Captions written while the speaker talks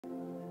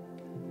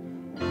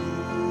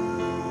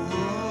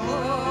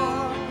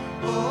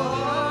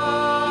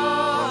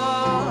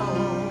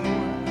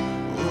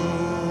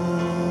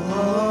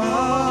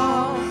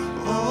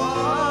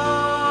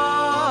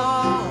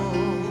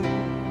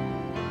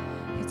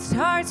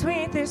Starts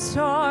with the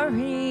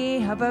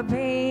story of a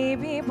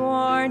baby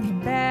born in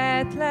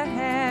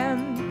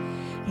Bethlehem.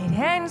 It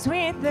ends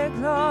with the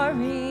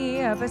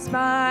glory of a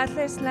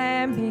spotless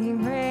lamb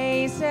being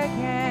raised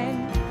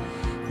again.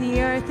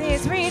 The earth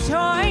is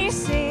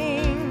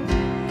rejoicing,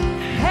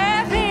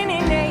 heaven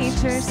and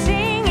nature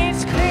sing,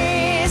 it's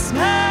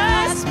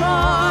Christmas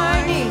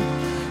morning.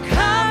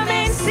 Come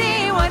and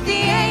see what the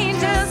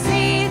angels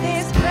see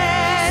this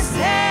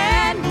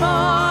blessed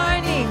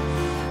morning.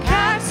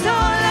 God so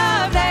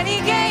loved that he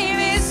gave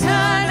his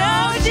son,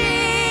 oh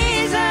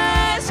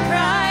Jesus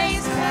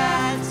Christ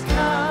has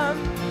come.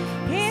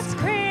 It's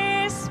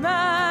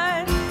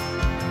Christmas.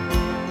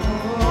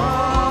 Oh,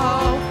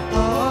 oh,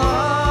 oh.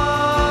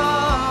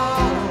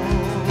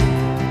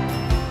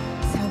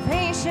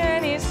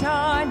 Salvation is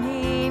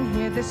dawning,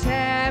 hear the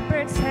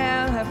shepherds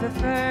tell of the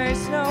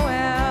first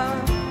Noel.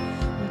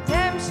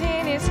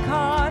 Redemption is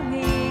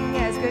calling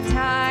as good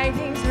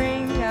tidings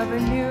ring of a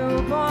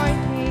newborn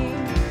king.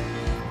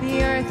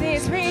 The earth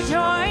is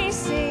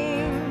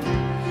rejoicing,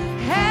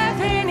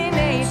 heaven and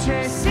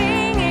nature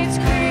sing, it's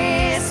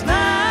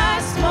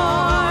Christmas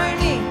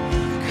morning.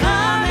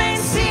 Come and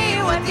see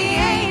what the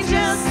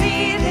angels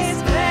see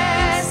this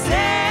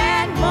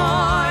blessed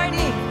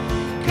morning.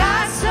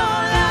 God so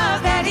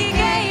loved that he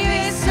gave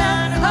his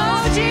son,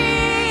 oh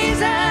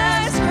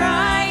Jesus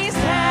Christ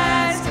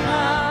has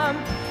come.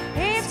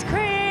 It's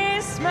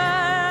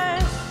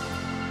Christmas.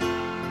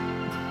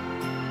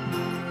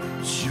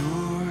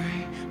 Joy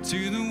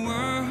to the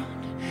world,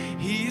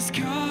 he's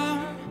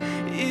come.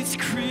 It's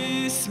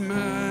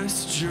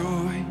Christmas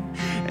joy.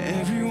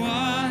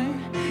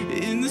 Everyone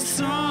in the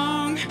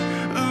song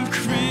of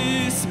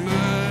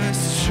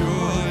Christmas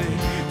joy.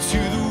 To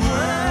the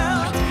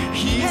world,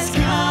 he's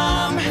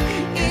come.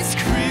 It's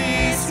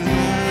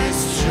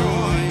Christmas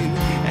joy.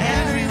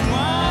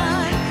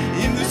 Everyone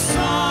in the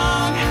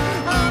song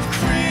of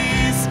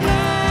Christmas.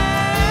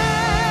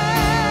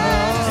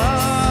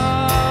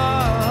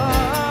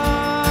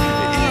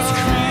 It's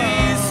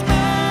Christmas.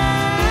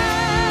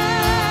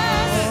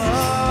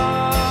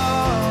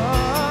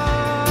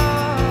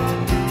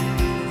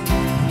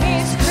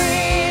 It's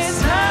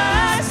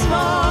Christmas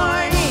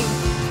morning.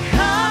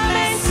 Come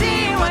and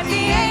see what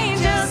the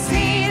angels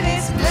see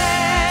this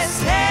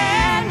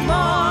blessed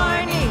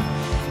morning.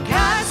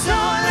 God so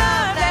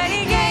loved that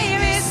he gave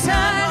his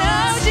son,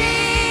 oh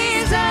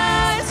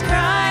Jesus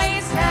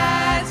Christ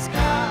has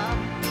come.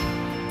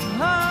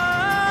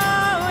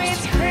 Oh,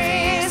 it's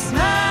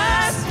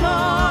Christmas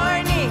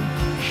morning.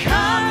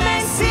 Come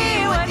and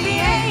see what the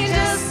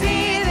angels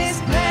see this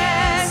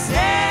blessed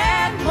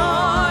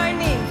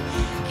morning.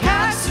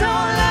 God so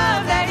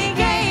loved that he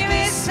gave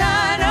his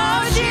son,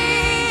 oh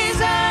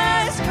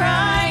Jesus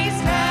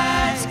Christ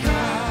has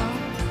come.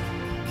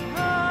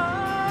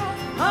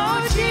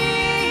 Oh,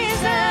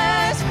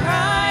 Jesus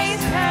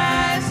Christ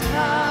has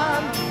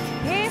come.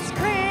 It's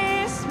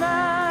Christmas.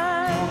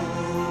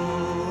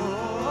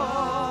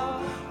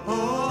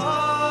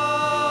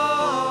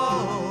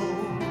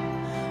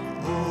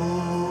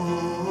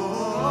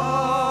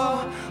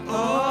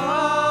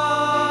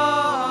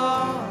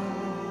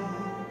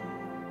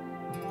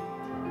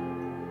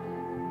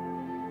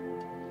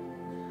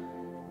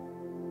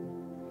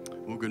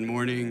 Well, good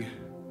morning.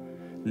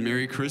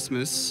 Merry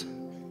Christmas.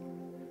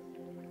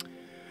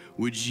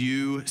 Would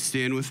you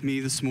stand with me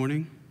this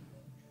morning?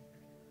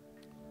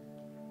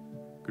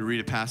 I'm going to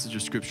read a passage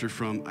of scripture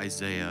from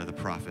Isaiah the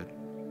prophet.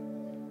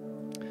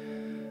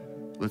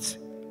 Let's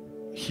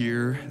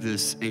hear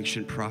this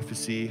ancient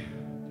prophecy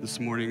this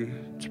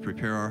morning to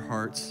prepare our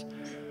hearts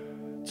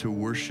to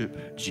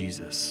worship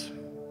Jesus.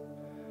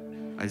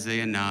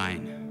 Isaiah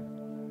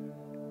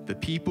 9. The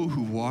people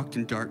who walked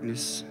in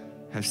darkness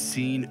have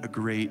seen a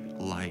great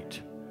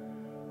light.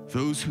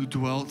 Those who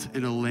dwelt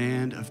in a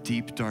land of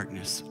deep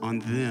darkness, on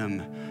them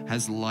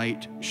has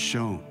light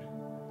shone.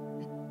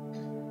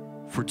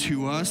 For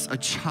to us a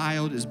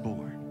child is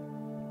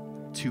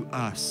born, to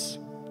us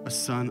a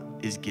son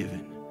is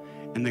given,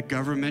 and the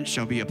government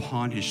shall be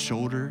upon his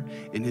shoulder,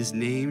 and his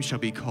name shall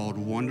be called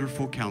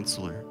Wonderful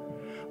Counselor,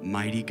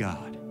 Mighty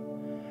God,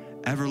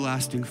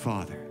 Everlasting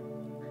Father,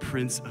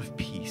 Prince of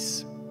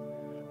Peace.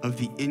 Of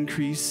the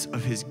increase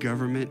of his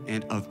government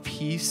and of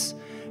peace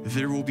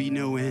there will be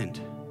no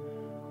end.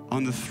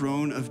 On the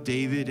throne of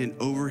David and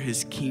over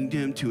his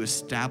kingdom, to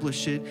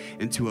establish it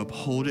and to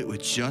uphold it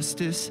with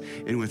justice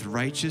and with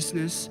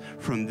righteousness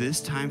from this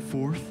time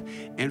forth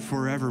and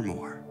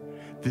forevermore.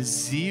 The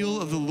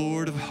zeal of the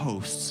Lord of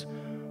hosts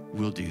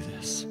will do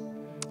this.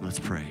 Let's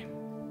pray.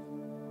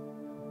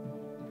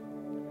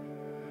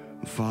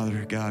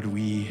 Father God,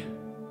 we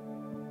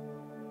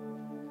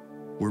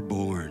were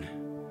born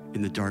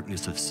in the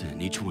darkness of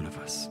sin, each one of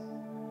us.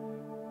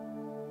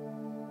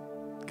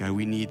 God,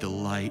 we need the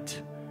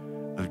light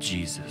of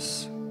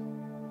Jesus,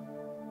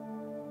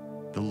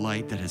 the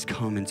light that has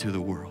come into the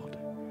world.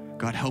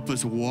 God, help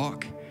us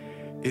walk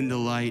in the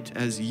light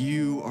as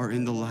you are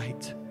in the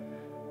light,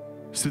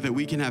 so that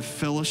we can have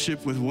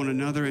fellowship with one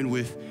another and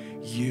with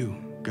you,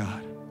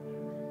 God,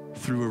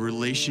 through a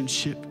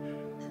relationship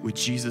with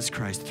Jesus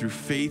Christ through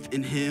faith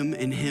in him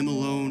and him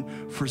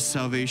alone for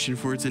salvation.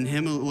 For it's in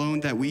him alone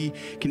that we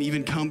can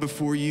even come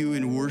before you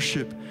and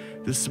worship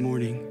this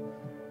morning.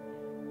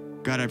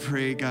 God, I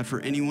pray, God, for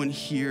anyone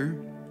here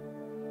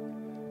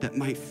that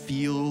might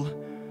feel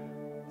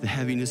the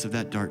heaviness of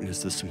that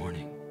darkness this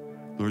morning.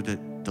 Lord,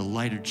 that the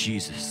light of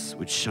Jesus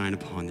would shine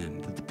upon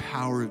them, that the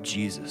power of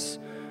Jesus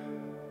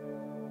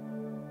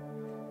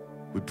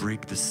would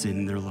break the sin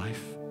in their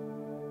life,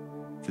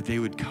 that they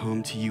would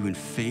come to you in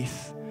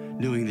faith,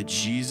 knowing that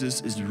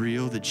Jesus is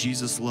real, that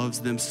Jesus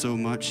loves them so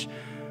much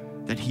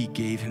that he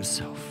gave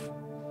himself.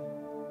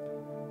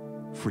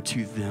 For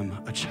to them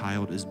a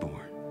child is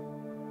born.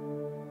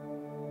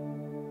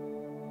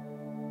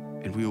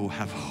 And we will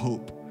have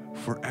hope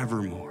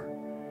forevermore.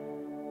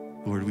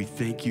 Lord, we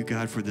thank you,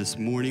 God, for this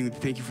morning. We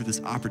thank you for this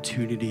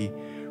opportunity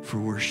for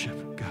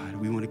worship, God.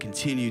 We want to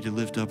continue to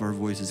lift up our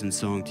voices in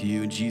song to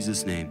you. In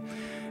Jesus' name,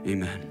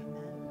 amen.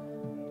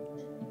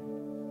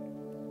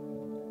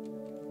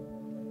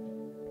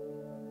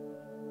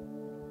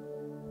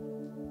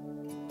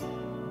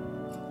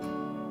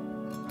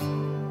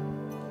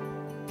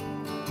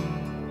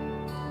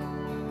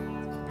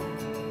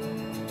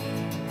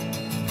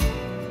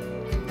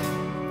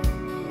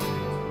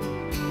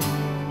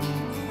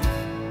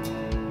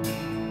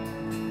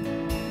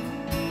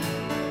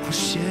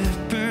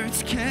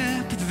 Shepherds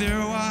kept their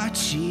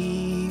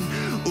watching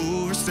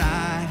over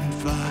silent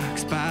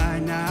flocks by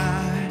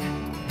night.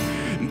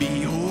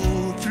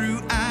 Behold,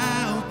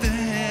 throughout the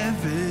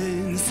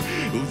heavens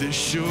there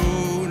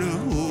shone a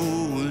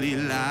holy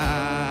light.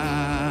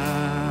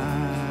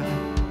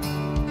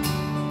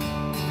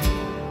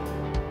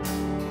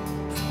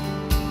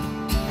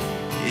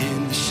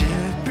 And the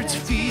shepherds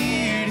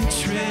feared and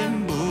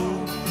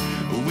trembled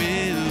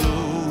when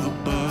low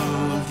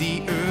above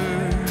the earth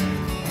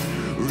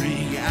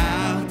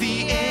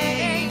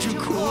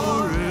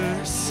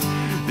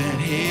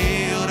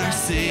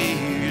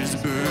Savior's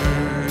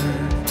birth,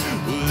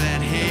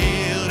 that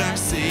hailed our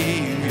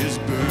Savior's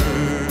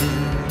birth.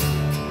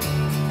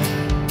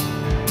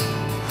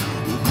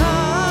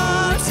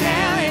 Oh,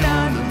 tell it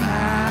on the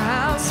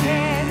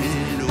mountain,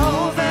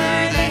 over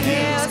the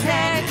hills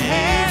and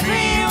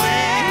everywhere.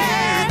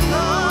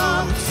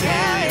 Oh,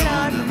 tell it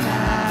on the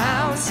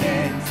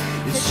mountain,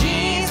 that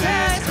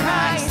Jesus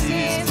Christ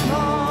is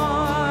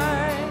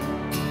born.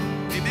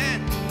 Amen.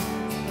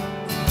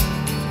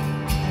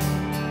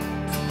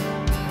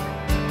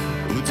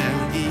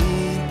 Down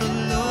in the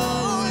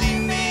lowly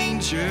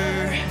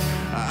manger,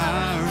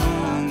 our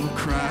humble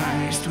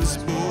Christ was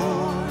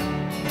born.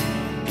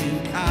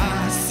 And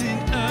us in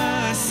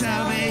us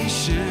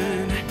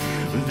salvation,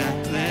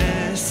 that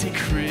blessed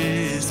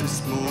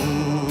Christmas morn.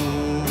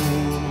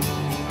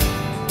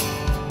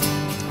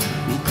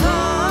 Go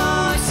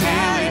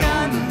tell it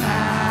on the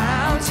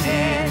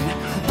mountain,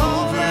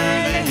 over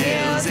the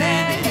hills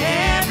and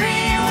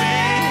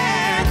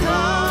everywhere.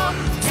 Go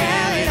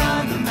tell it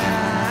on the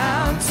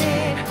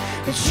mountain,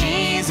 that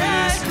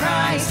Jesus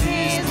Christ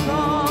is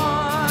born.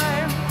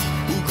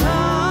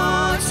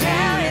 Go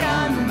tell it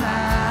on the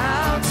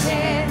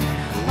mountain,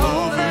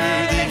 over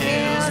the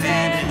hills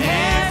and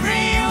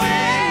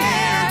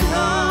everywhere.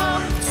 Go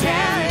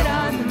tell it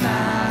on the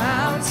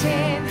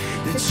mountain,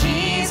 that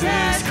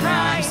Jesus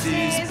Christ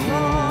is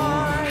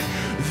born.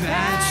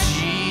 That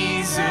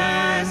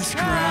Jesus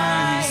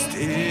Christ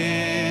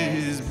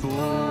is born.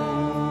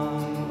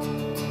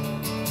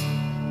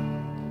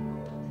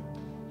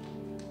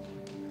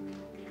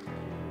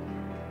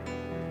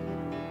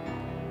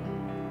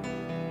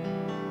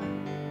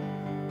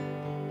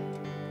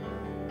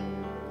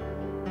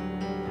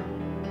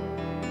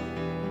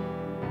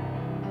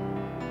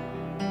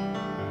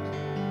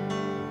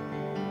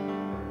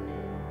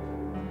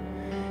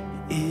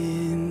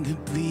 In the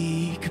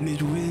bleak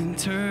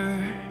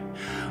midwinter,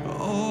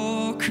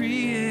 all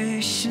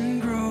creation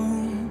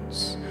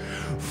groans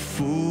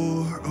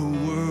for a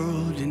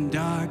world in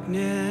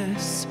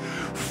darkness,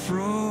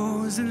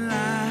 frozen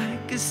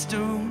like a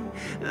stone.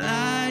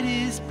 Light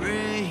is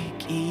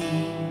breaking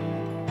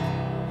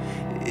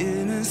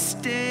in a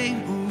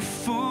stable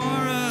for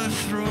a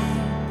throne,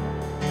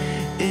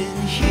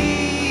 and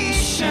he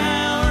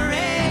shall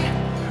reign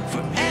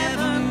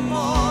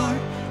forevermore,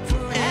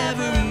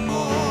 forevermore.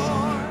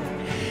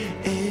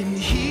 And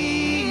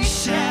he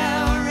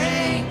shall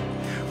reign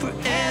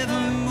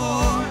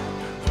forevermore,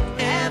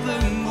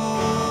 forevermore.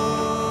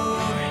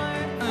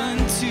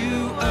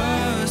 Unto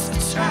us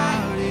a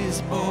child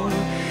is born,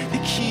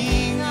 the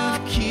King of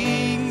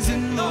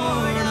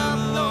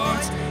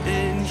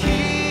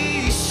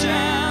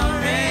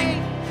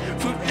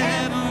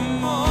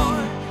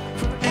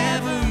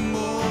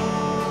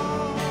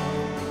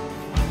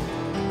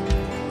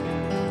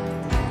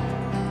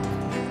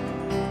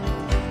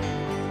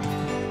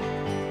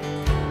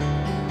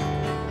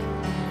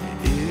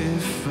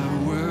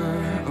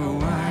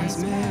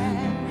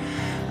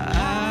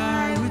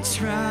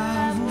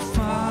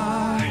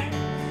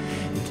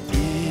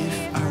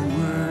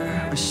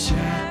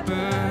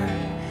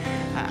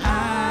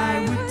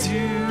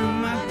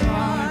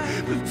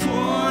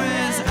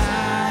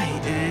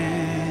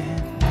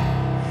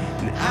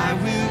I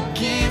will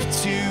give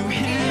to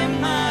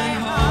him my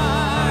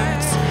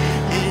heart,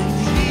 and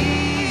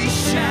he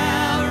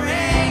shall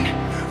reign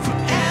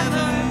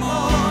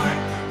forevermore,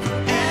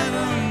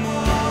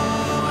 forevermore,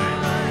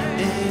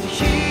 and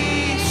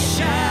he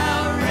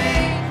shall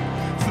reign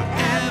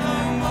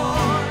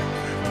forevermore,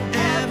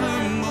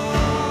 forevermore.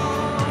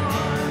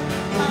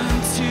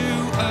 Unto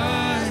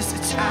us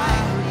a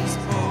child is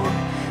born,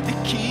 the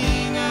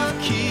King of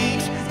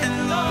kings and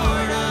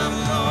Lord of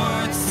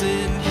lords,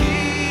 and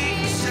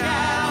he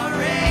shall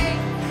reign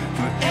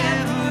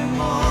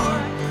forevermore,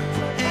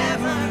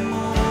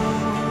 forevermore.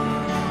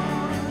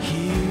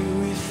 Here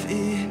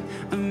within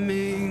a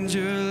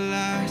manger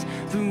lies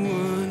the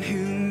one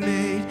who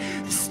made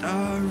the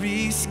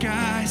starry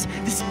skies,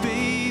 this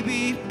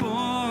baby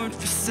born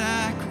for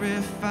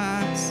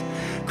sacrifice,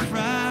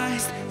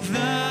 Christ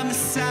the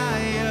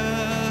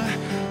Messiah.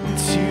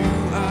 Into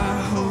our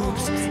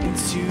hopes,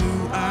 into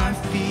our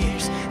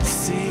fears, the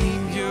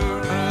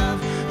Savior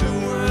of the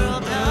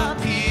world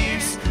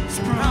appears, this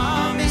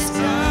promise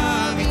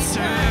of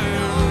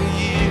eternal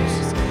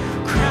years,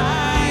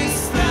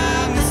 Christ the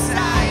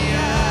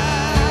Messiah,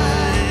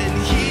 and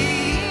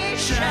he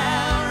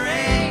shall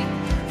reign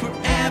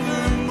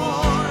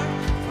forevermore,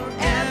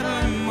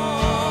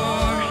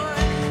 forevermore,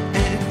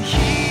 and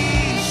he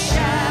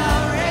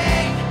shall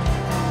reign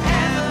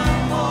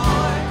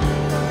forevermore,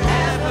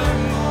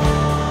 forevermore,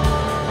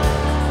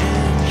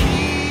 and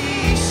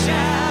he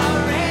shall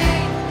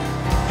reign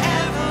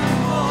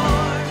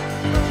forevermore,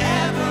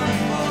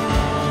 forevermore,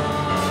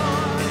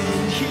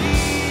 and he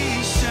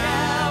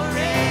shall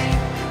reign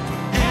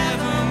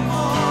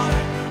forevermore,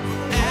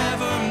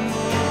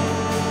 forevermore.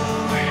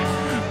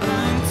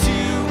 Unto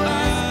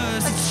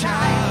us a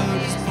child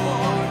is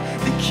born,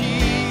 the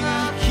King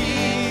of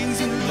kings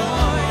and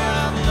Lord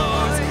of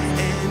lords,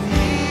 and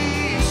he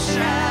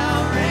shall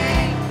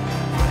reign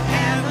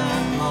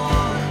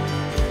forevermore,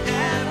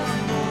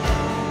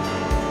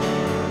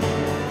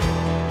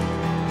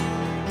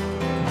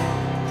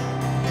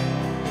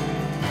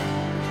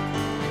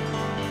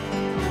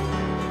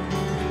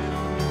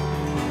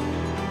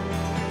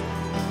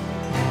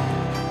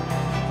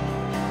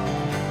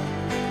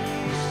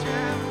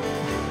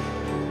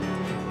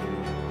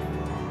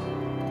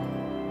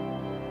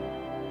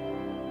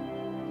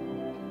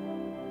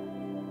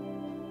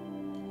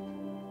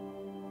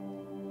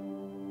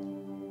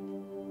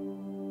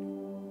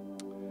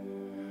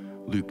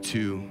 Luke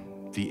 2,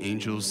 the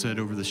angels said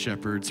over the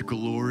shepherds,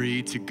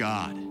 "Glory to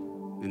God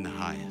in the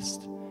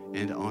highest,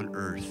 and on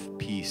earth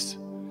peace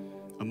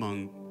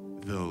among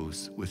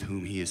those with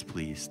whom he is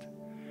pleased."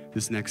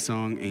 This next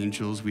song,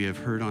 Angels We Have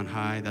Heard on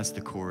High, that's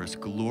the chorus.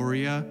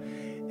 Gloria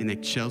in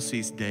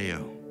excelsis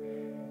Deo.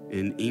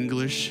 In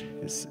English,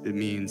 it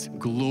means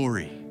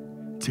glory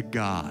to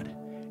God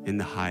in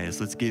the highest.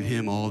 Let's give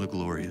him all the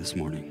glory this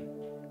morning.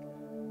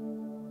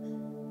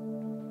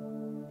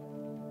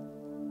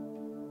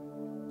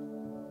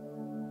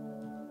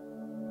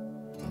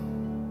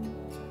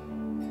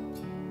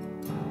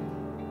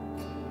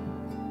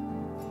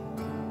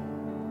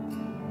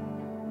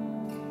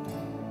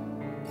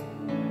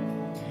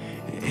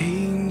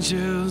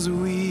 Angels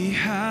we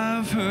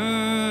have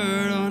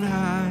heard on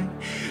high,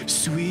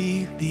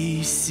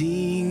 sweetly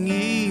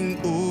singing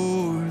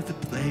o'er the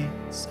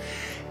place,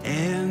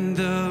 and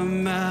the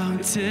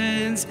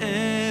mountains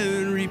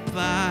in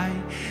reply,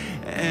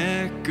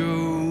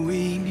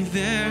 echoing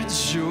their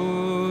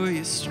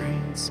joyous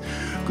strains.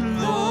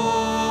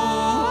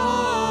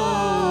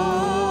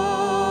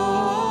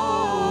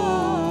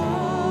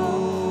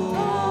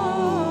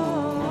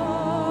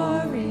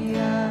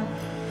 Gloria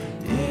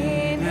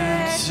in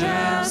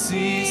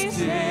excelsis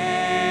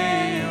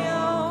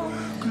Deo.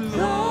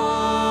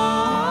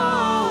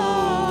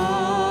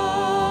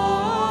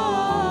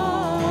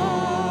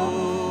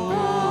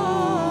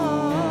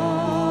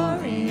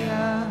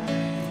 Gloria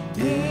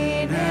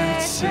in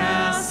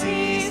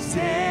excelsis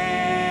Deo.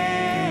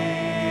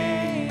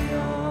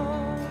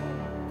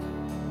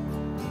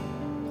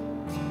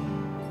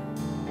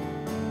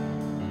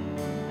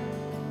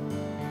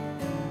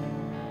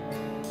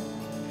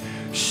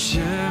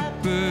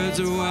 Shepherds,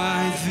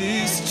 why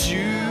this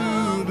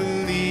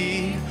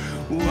jubilee?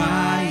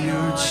 Why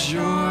your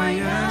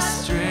joyous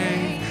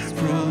strain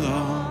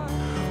prolong?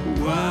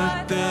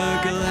 What the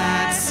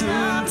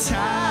gladsome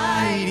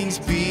tidings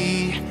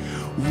be,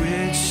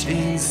 which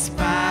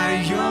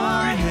inspire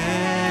your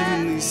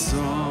heavenly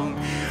song?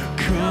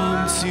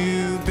 Come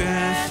to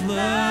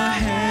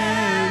Bethlehem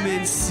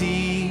and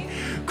see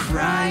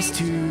Christ,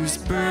 whose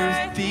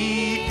birth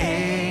the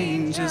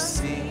angels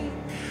sing.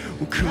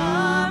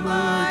 Come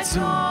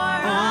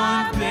adore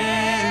on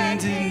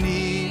bended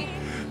knee,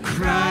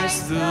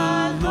 Christ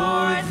the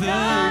Lord,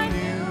 the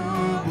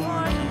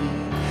newborn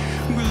King.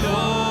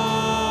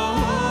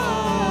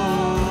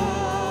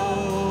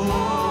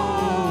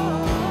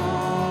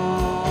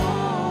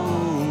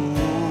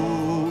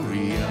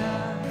 Gloria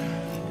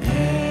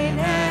in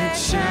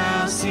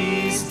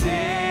excelsis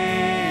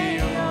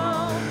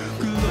Deo.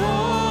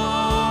 Gloria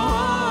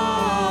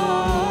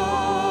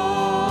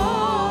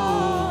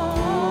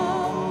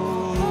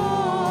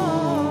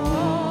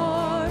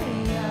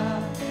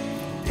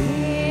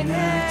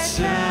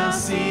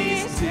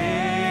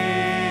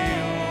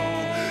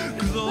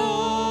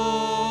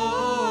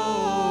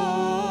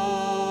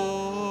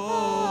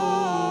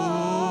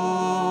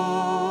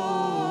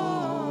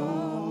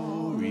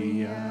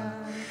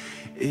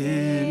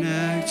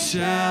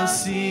shall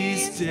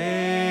cease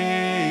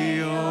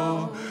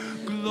Deo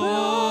Gloria.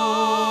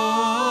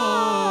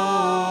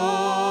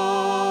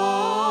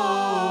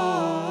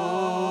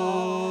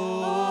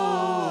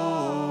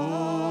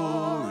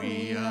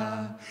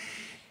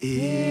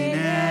 In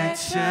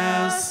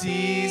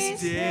excelsis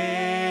Deo.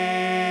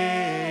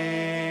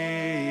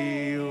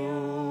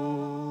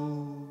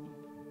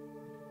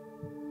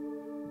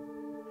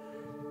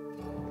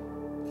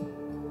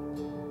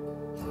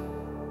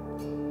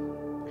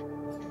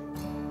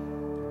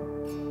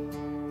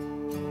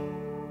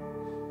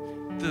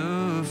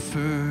 The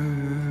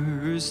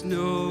first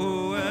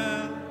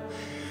Noel,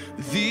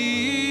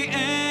 the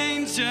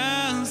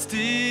angels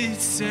did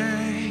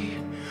say,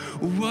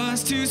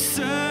 was to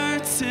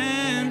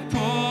certain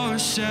poor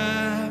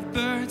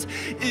shepherds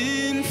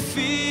in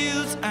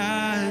fields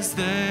as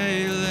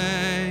they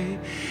lay,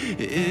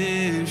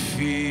 in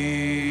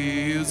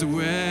fields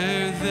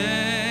where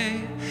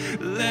they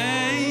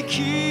lay,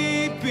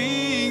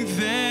 keeping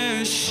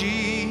their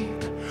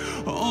sheep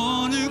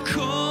on a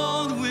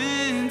cold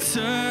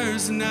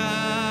winter's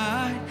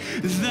night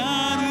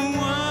that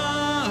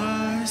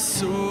was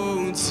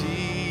so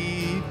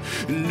deep.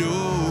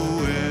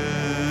 Noel,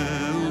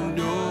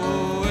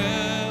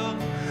 Noel,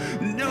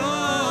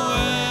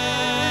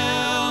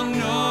 Noel,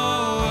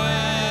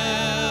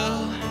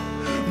 Noel,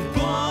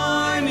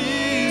 born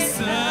is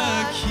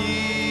the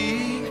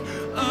King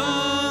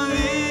of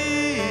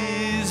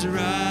Israel.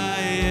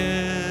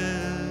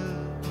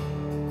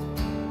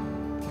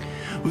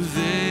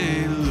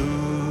 They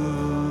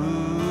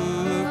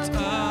looked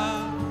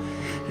up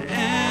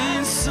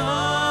and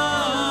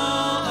saw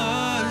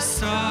a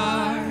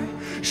star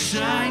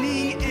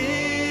shining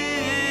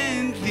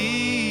in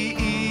the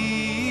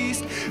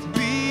east,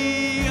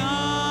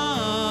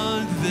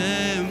 beyond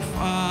them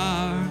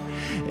far,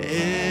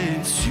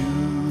 and to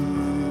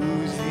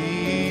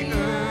the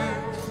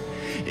earth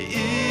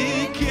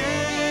it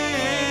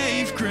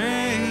gave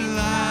great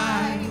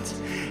light,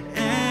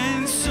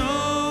 and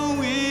so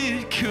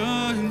it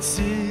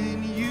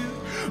continued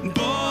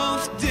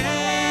both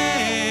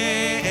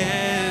day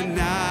and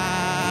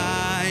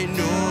night.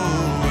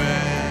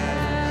 Noel,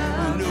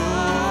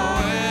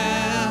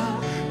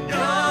 Noel,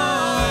 Noel,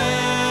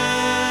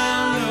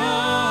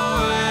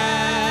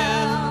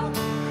 Noel,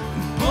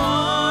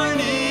 born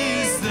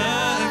is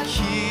the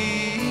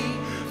King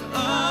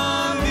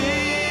of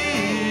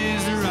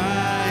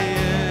Israel.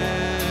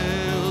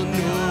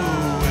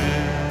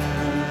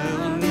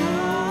 Noel,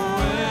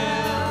 Noel,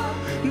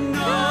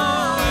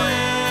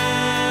 Noel,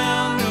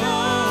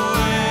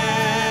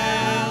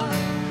 Noel,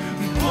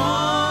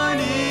 born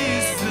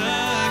is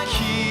the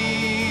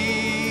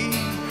King,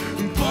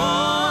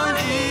 born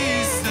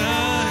is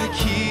the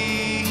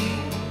King,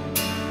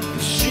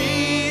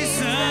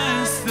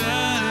 Jesus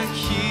the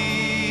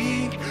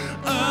King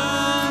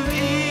of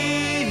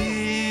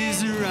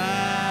Israel.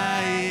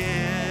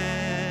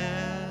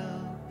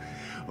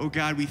 Oh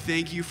God, we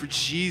thank you for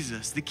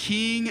Jesus, the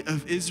King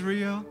of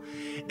Israel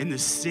and the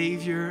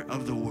Savior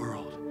of the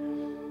world.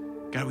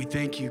 God, we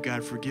thank you,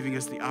 God, for giving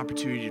us the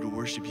opportunity to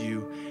worship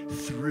you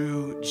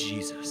through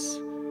Jesus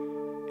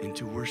and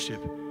to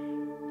worship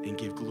and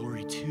give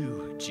glory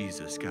to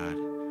Jesus, God.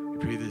 We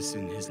pray this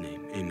in his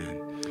name.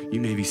 Amen.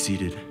 You may be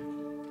seated.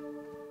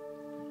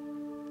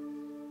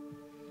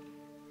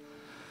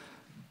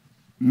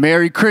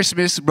 Merry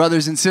Christmas,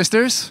 brothers and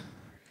sisters.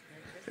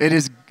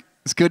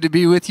 It's good to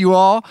be with you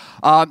all.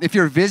 If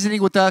you're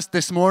visiting with us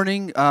this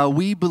morning,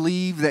 we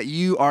believe that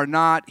you are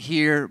not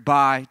here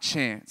by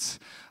chance.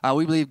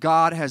 We believe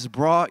God has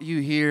brought you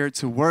here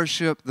to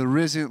worship the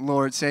risen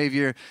Lord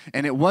Savior,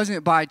 and it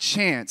wasn't by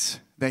chance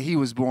that he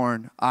was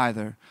born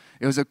either.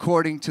 It was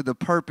according to the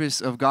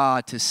purpose of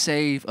God to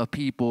save a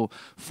people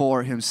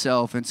for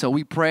himself. And so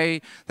we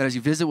pray that as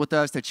you visit with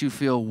us, that you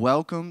feel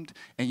welcomed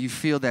and you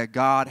feel that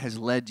God has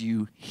led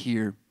you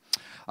here.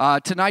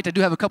 Tonight, I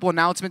do have a couple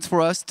announcements for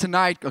us.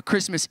 Tonight, a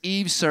Christmas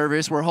Eve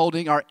service. We're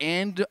holding our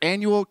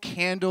annual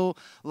candle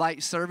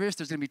light service.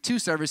 There's going to be two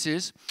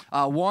services,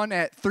 one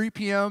at 3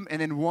 p.m. and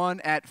then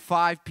one at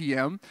 5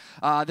 p.m.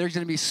 There's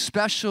going to be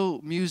special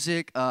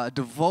music,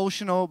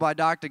 devotional by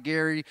Dr.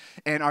 Gary,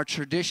 and our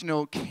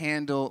traditional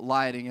candle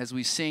lighting as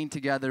we sing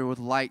together with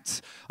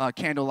lights,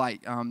 candle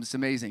light. It's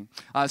amazing.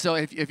 So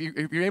if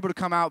you're able to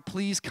come out,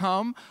 please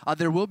come.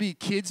 There will be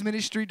kids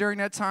ministry during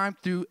that time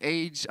through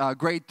age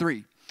grade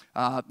 3.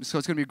 So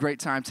it's going to be a great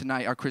time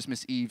tonight, our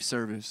Christmas Eve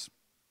service.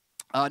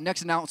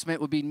 Next announcement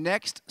will be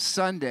next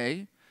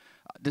Sunday,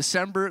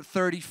 December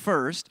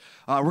 31st.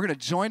 We're going to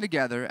join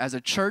together as a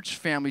church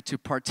family to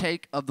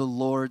partake of the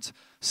Lord's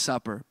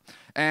Supper.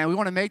 And we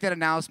want to make that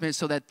announcement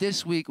so that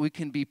this week we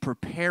can be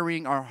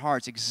preparing our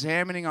hearts,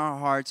 examining our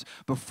hearts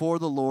before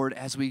the Lord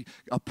as we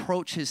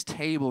approach his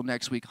table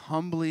next week,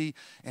 humbly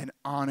and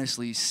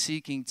honestly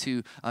seeking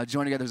to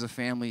join together as a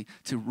family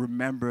to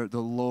remember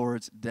the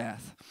Lord's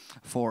death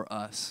for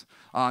us.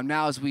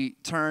 Now as we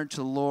turn to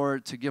the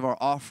Lord to give our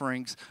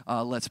offerings,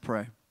 let's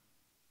pray.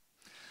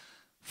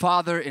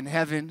 Father in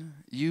heaven,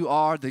 you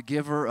are the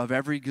giver of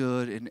every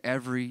good and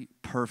every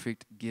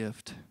perfect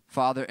gift.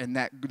 Father, and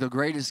that the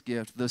greatest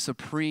gift, the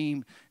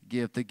supreme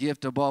gift, the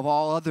gift above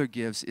all other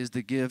gifts is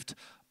the gift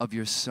of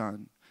your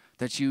Son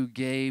that you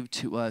gave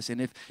to us. And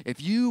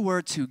if you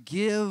were to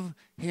give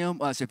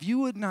him us, if you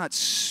would not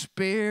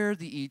spare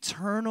the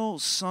eternal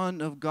Son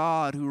of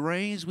God who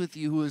reigns with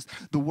you, who is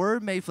the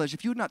Word made flesh,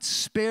 if you would not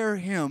spare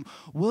him,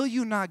 will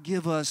you not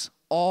give us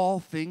all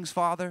things,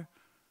 Father?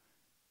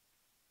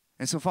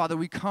 And so, Father,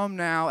 we come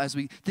now, as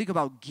we think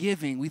about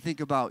giving, we think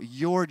about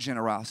your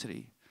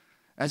generosity.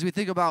 As we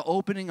think about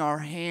opening our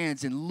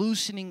hands and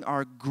loosening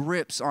our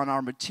grips on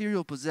our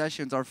material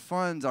possessions, our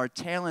funds, our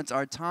talents,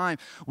 our time,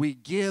 we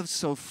give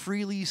so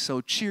freely,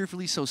 so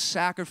cheerfully, so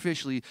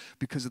sacrificially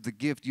because of the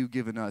gift you've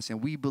given us.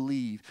 And we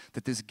believe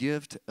that this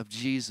gift of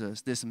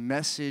Jesus, this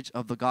message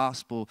of the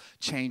gospel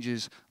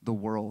changes the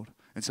world.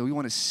 And so we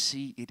want to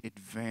see it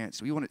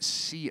advance. We want to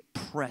see it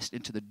pressed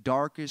into the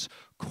darkest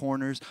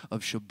corners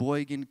of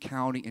Sheboygan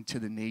County and to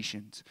the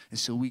nations. And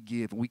so we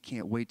give, and we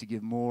can't wait to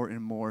give more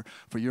and more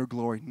for your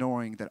glory,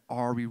 knowing that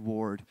our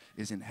reward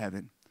is in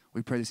heaven.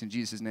 We pray this in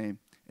Jesus' name.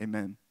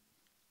 Amen.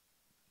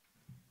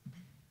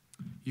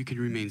 You can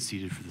remain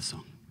seated for the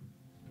song.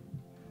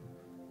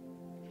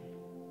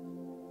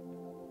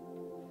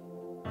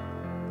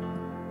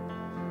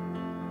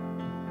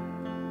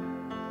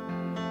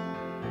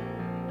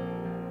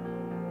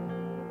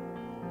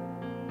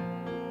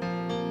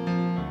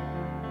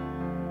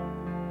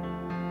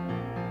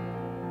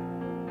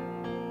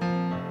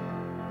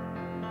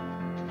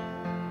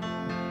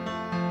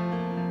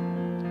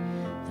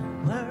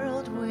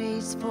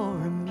 For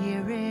a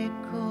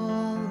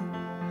miracle,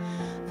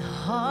 the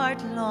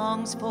heart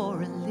longs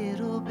for a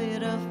little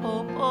bit of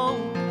hope.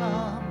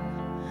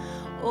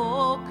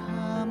 Oh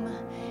come,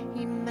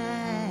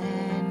 Immanuel.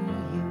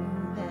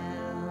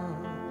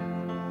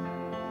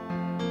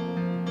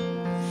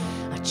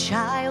 A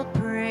child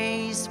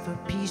prays for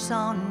peace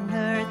on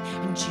earth,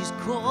 and she's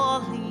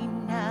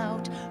calling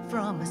out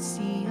from a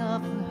sea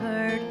of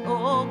hurt.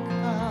 Oh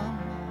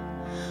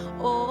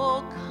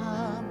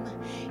come,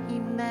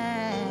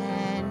 Immanuel.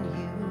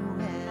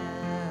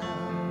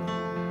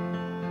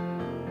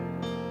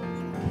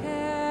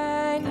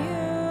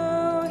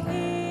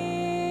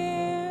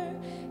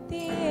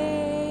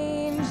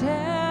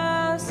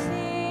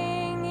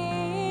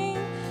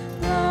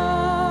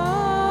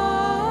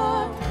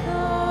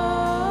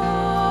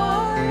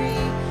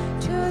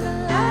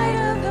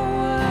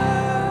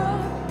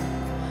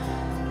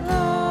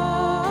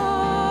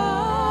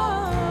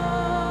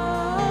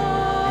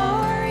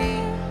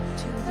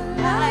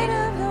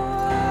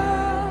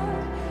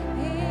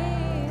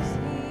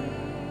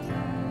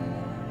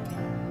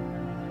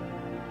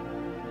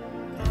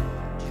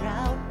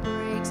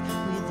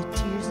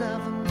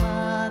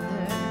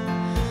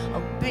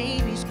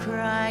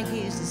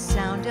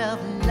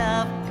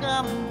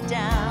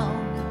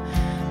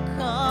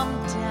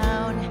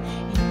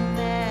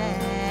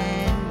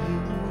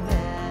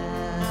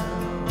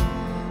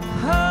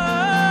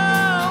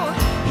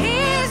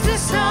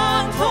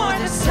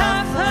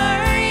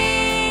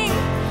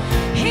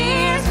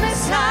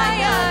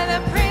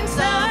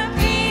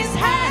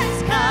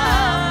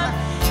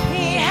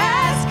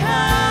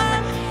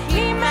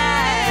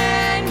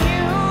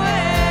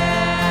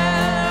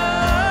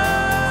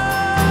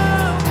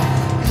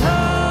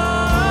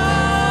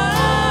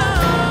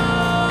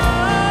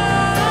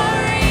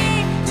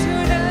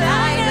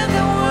 Light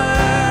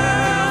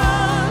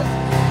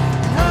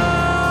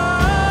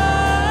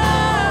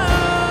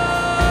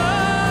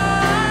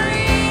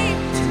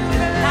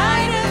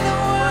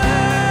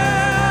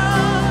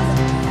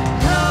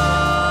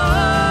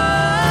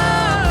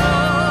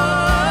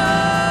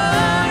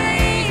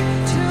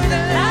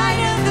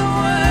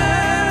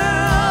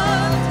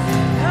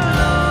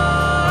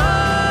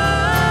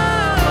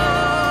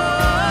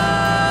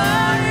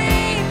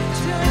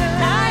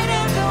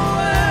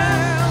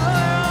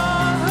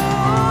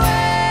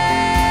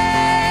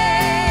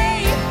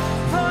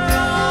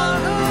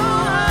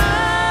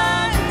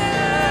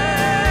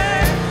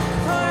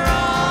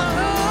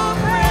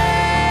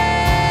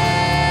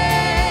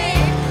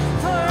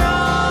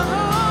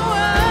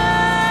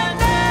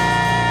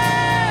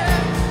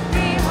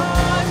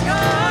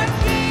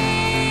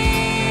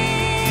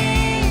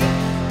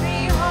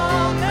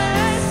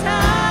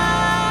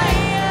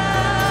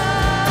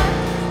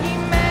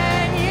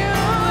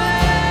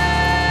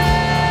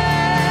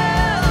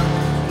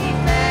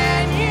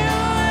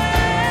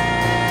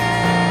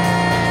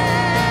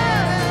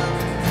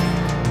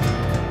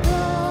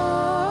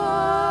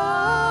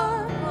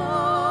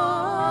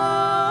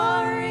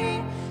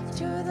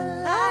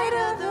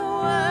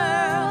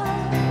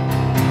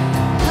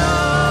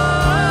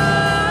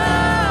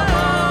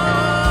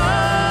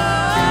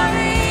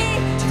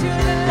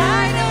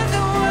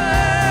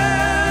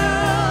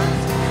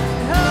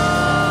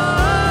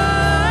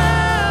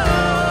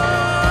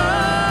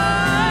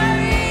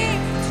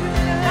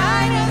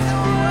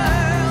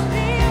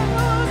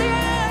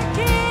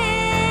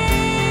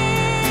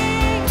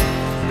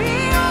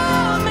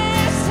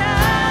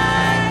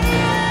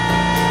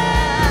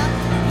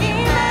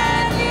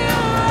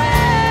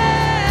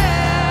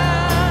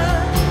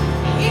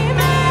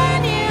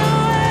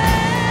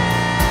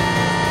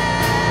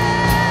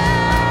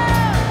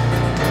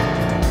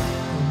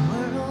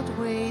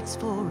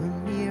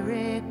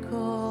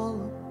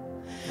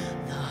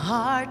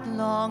heart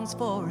longs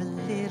for a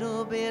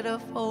little bit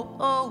of hope.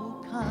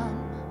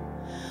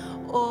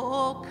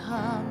 Oh,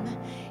 come,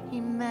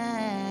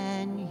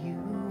 Immanuel.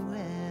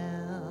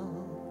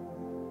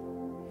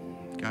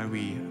 God,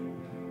 we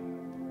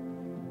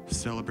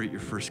celebrate your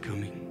first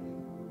coming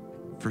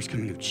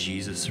of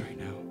Jesus right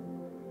now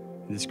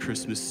in this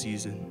Christmas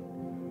season.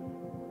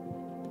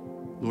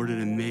 Lord,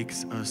 and it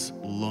makes us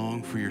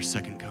long for your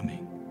second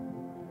coming.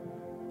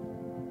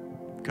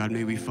 God,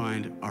 may we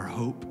find our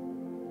hope,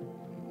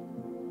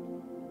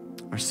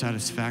 our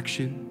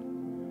satisfaction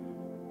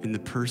in the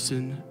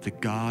person, the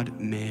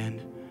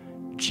God-man,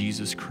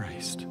 Jesus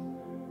Christ.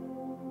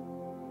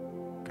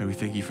 God, we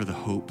thank you for the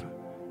hope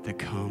that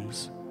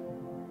comes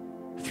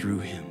through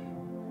him.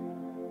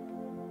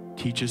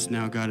 Teach us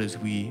now, God, as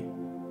we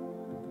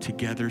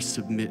together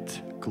submit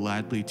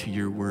gladly to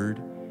your word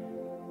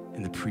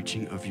and the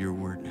preaching of your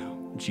word now.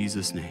 In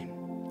Jesus'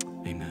 name,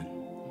 amen.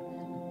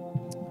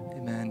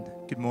 Amen.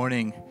 Good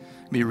morning.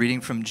 I'll be reading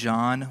from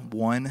John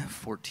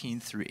 1:14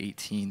 through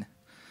 18.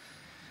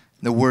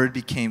 The Word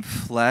became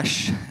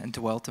flesh and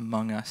dwelt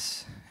among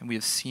us, and we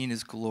have seen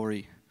his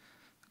glory,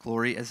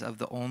 glory as of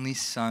the only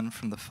Son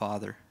from the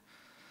Father,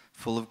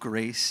 full of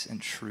grace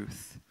and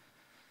truth.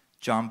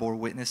 John bore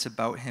witness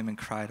about him and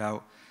cried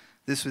out,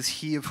 "This was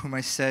he of whom I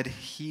said,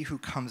 'He who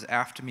comes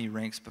after me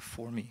ranks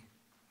before me,'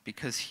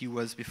 because he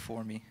was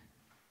before me.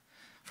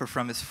 For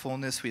from his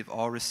fullness we have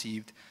all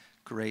received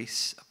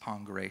grace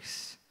upon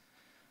grace.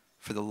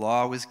 For the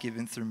law was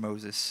given through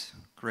Moses,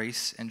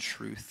 grace and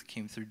truth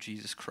came through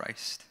Jesus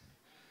Christ.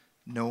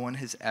 No one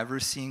has ever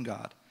seen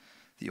God,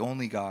 the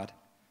only God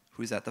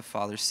who is at the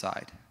Father's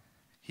side.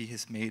 He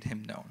has made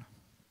him known."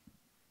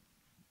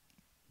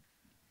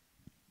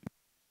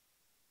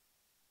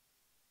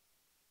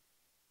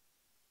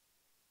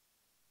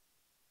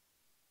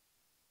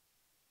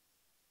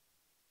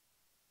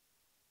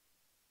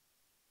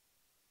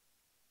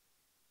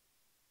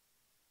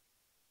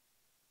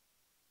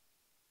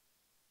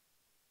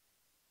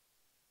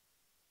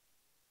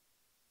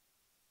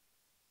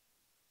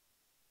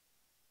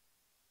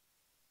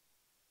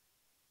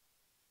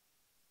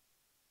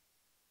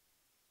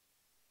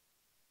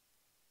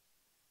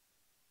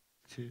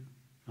 Two.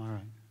 All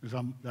right.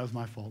 That was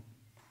my fault.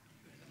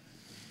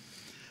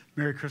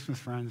 Merry Christmas,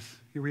 friends.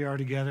 Here we are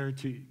together,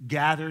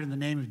 gathered in the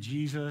name of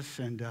Jesus,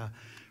 and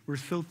we're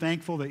so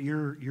thankful that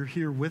you're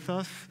here with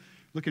us.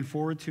 Looking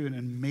forward to an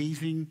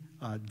amazing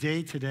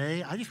day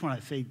today. I just want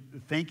to say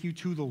thank you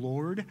to the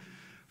Lord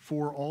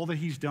for all that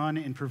he's done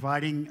in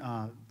providing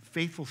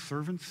faithful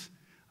servants.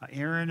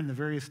 Aaron and the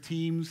various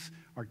teams,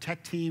 our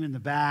tech team in the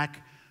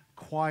back,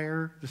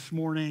 choir this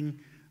morning,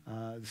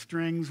 the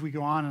strings, we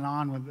go on and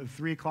on with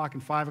 3 o'clock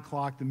and 5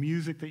 o'clock. The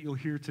music that you'll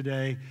hear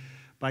today,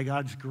 by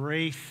God's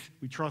grace,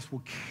 we trust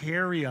will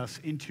carry us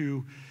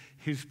into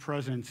his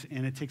presence,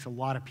 and it takes a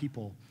lot of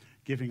people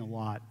giving a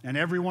lot. And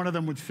every one of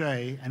them would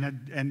say,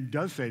 and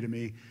does say to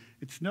me,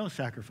 it's no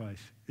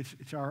sacrifice.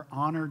 It's our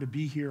honor to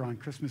be here on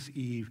Christmas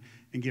Eve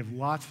and give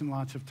lots and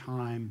lots of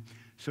time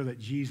so that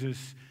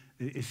Jesus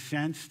is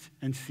sensed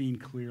and seen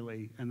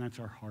clearly, and that's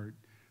our heart.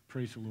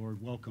 Praise the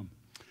Lord. Welcome.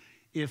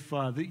 If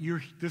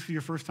this is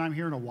your first time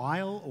here in a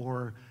while,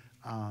 or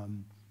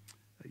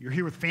you're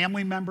here with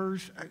family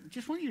members, I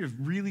just want you to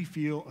really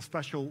feel a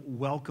special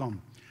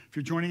welcome. If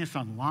you're joining us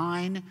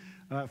online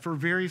for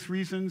various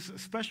reasons, a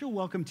special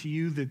welcome to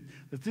you that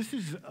this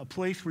is a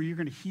place where you're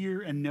going to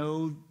hear and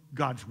know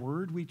God's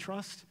word, we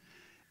trust,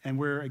 and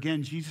where,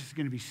 again, Jesus is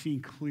going to be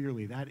seen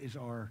clearly. That is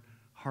our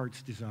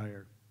heart's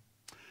desire.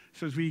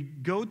 So as we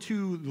go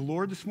to the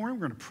Lord this morning,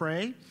 we're going to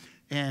pray,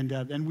 and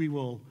then we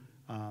will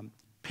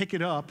pick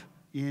it up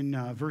in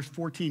verse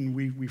 14.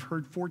 We've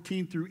heard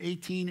 14 through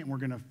 18, and we're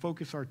going to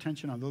focus our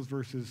attention on those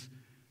verses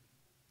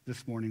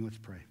this morning. Let's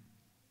pray.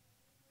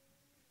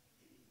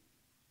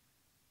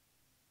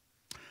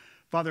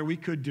 Father, we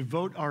could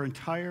devote our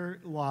entire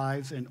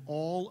lives and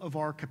all of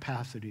our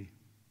capacity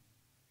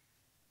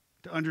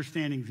to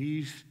understanding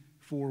these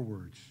 4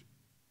 words.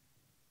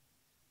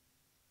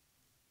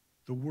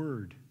 The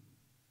Word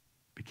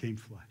became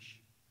flesh.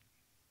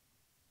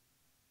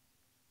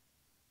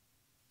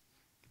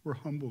 We're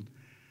humbled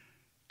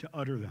to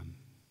utter them.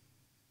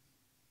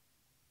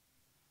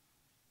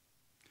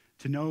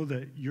 To know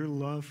that your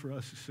love for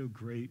us is so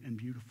great and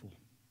beautiful.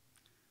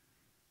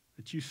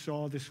 That you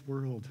saw this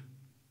world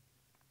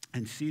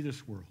and see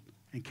this world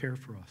and care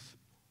for us.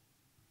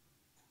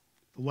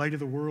 The light of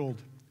the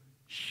world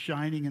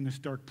shining in this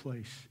dark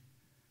place.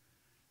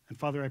 And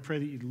Father, I pray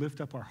that you'd lift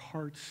up our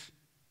hearts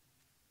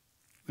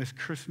this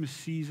Christmas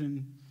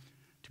season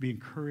to be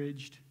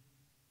encouraged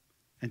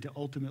and to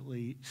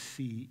ultimately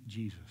see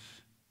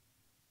Jesus.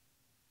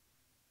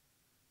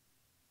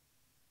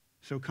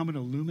 So come and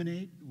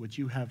illuminate what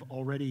you have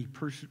already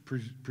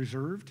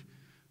preserved,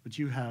 what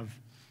you have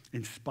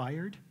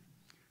inspired.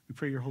 We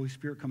pray your Holy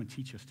Spirit come and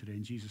teach us today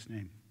in Jesus'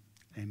 name.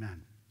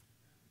 Amen.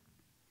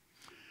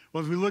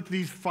 Well, as we look at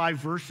these 5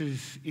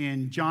 verses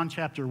in John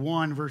chapter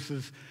 1,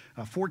 verses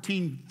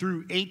 14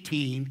 through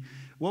 18,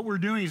 what we're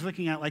doing is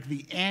looking at like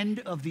the end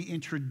of the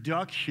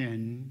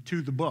introduction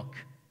to the book.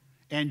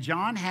 And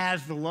John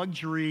has the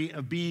luxury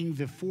of being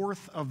the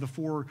fourth of the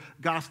four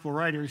gospel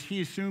writers. He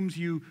assumes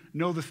you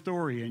know the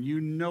story and you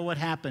know what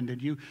happened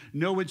and you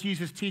know what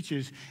Jesus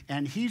teaches.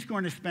 And he's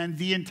going to spend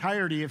the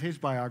entirety of his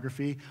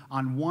biography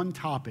on one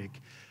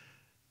topic.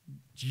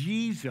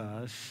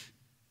 Jesus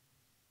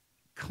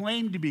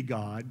claimed to be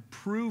God,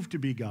 proved to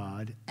be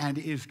God, and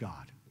is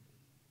God.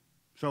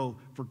 So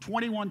for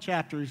 21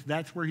 chapters,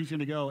 that's where he's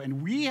going to go.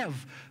 And we have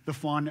the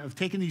fun of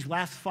taking these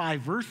last 5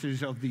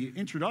 verses of the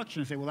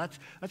introduction and say, well,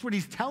 that's what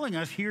he's telling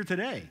us here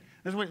today.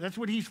 That's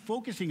what he's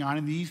focusing on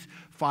in these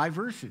 5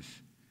 verses.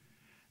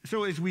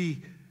 So as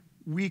we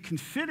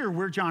consider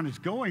where John is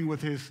going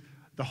with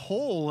the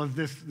whole of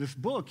this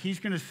book, he's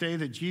going to say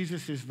that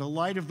Jesus is the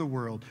light of the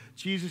world.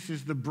 Jesus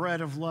is the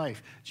bread of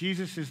life.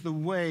 Jesus is the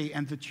way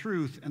and the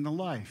truth and the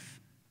life.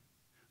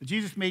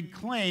 Jesus made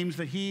claims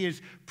that he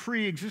is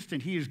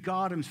pre-existent. He is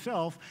God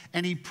himself,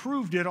 and he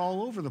proved it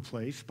all over the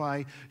place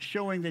by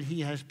showing that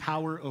he has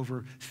power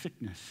over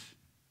sickness,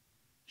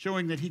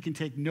 showing that he can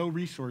take no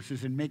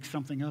resources and make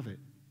something of it,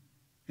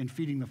 and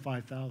feeding the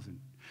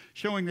 5,000,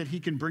 showing that he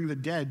can bring the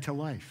dead to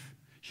life,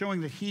 showing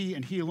that he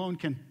and he alone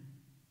can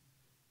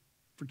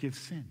forgive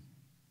sin.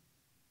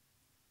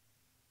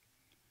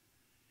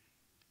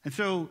 And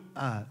so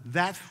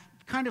that's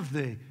kind of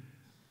the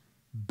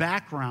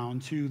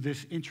background to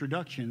this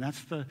introduction.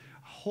 That's the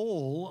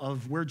whole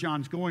of where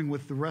John's going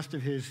with the rest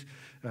of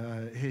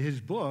his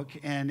book.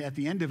 And at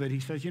the end of it, he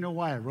says, you know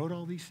why I wrote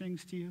all these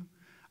things to you?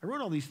 I wrote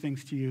all these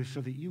things to you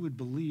so that you would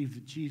believe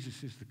that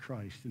Jesus is the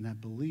Christ, and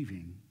that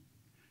believing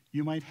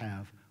you might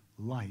have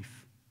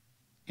life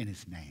in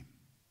his name.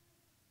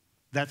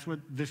 That's what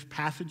this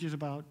passage is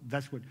about.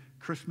 That's what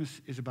Christmas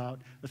is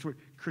about. That's what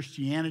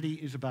Christianity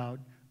is about.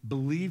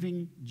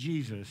 Believing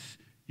Jesus,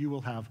 you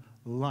will have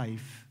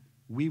life.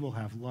 We will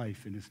have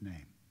life in his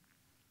name.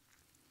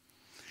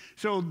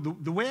 So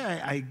the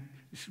way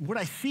what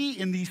I see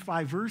in these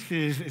 5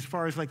 verses, as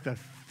far as like the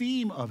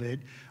theme of it,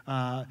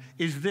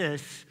 is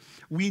this.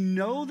 We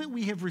know that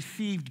we have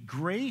received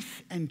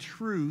grace and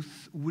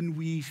truth when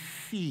we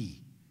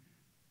see.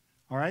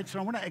 All right, so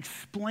I want to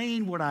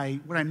explain what I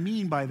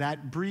mean by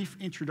that brief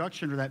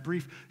introduction or that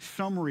brief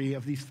summary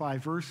of these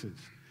 5 verses.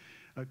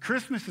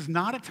 Christmas is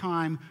not a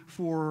time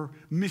for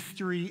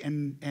mystery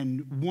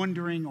and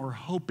wondering or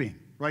hoping.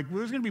 Right?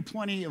 There's going to be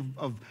plenty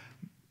of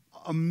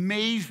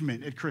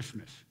amazement at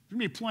Christmas. There's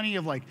going to be plenty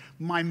of like,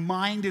 my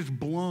mind is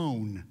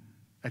blown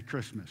at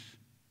Christmas.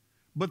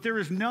 But there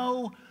is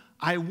no,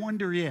 I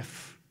wonder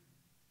if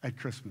at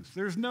Christmas.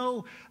 There's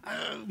no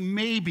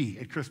maybe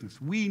at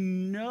Christmas. We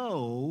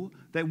know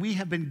that we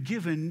have been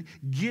given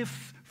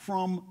gifts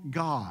from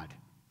God.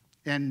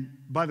 And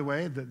by the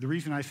way, the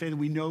reason I say that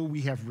we know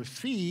we have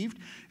received,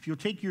 if you'll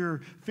take your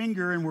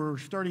finger, and we're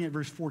starting at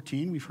verse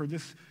 14. We've heard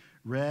this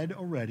read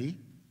already.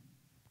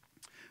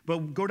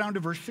 But go down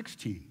to verse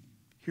 16.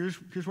 Here's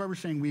why we're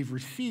saying we've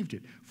received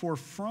it. For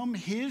from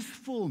his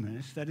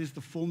fullness, that is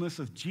the fullness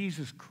of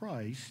Jesus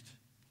Christ,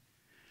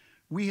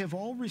 we have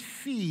all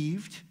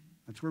received,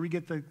 that's where we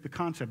get the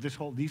concept.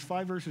 These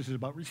 5 verses is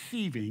about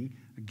receiving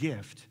a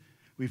gift.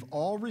 We've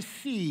all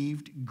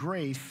received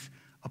grace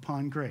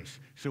upon grace.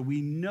 So we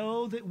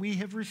know that we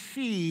have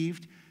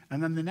received,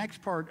 and then the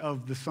next part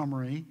of the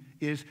summary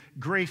is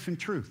grace and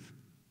truth.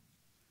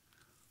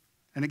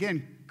 And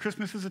again,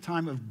 Christmas is a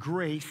time of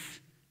grace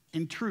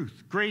and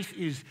truth. Grace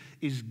is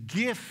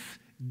gifts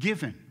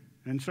given.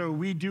 And so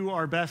we do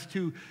our best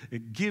to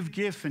give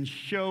gifts and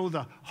show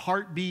the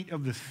heartbeat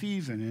of the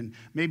season. And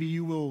maybe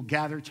you will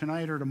gather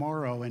tonight or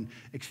tomorrow and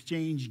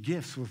exchange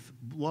gifts with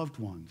loved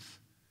ones.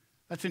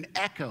 That's an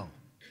echo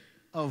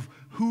of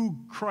who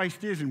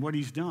Christ is and what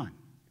he's done.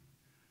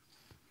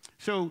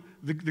 So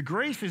the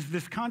grace is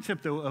this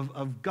concept, though,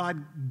 of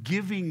God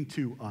giving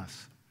to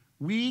us.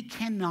 We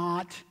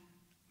cannot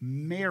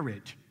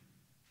merit,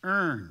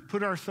 earn,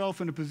 put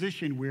ourselves in a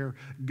position where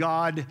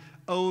God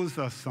owes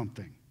us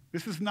something.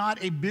 This is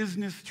not a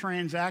business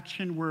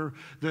transaction where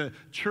the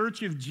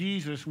Church of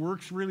Jesus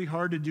works really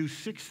hard to do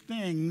 6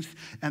 things,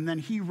 and then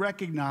he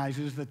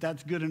recognizes that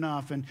that's good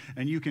enough and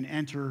you can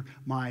enter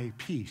my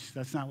peace.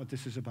 That's not what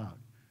this is about.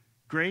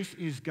 Grace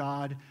is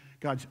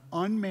God's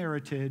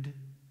unmerited,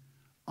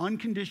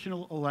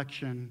 unconditional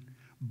election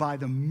by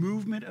the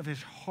movement of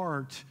his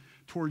heart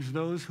towards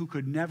those who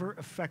could never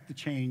effect the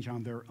change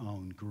on their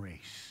own.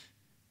 Grace.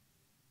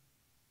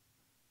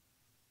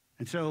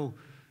 And so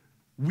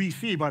we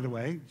see, by the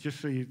way, just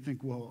so you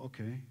think, well,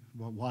 okay,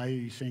 well, why are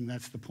you saying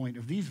that's the point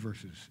of these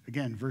verses?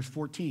 Again, verse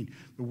 14,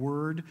 the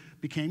Word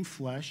became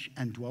flesh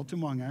and dwelt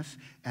among us,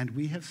 and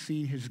we have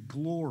seen his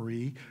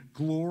glory,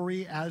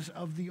 glory as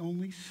of the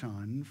only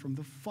Son from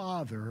the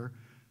Father,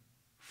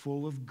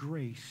 full of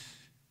grace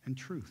and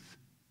truth.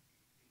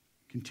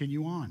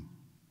 Continue on.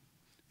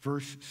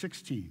 Verse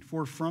 16,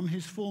 for from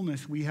his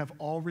fullness we have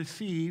all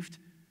received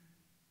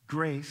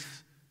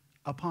grace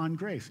upon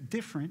grace.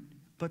 Different,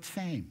 but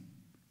same.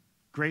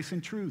 Grace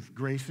and truth,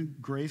 grace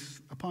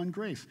upon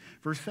grace.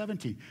 Verse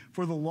 17,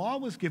 for the law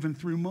was given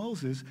through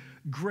Moses,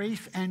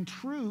 grace and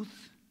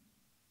truth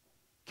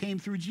came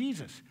through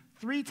Jesus.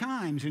 3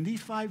 times in these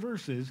 5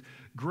 verses,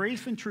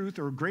 grace and truth,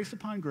 or grace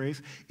upon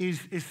grace, is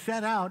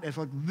set out as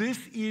like, this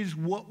is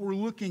what we're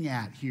looking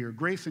at here,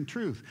 grace and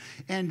truth.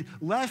 And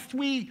lest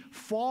we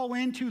fall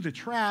into the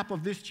trap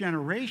of this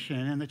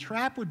generation, and the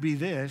trap would be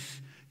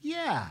this,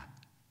 yeah,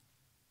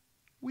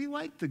 we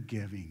like the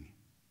giving.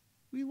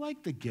 We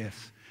like the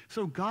gifts.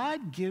 So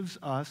God gives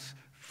us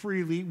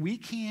freely. We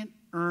can't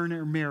earn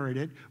or merit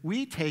it.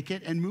 We take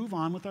it and move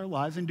on with our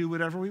lives and do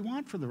whatever we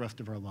want for the rest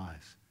of our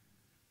lives.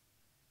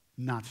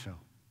 Not so.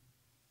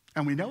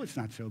 And we know it's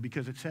not so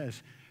because it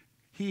says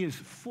he is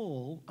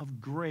full of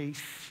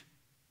grace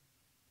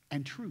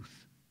and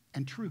truth,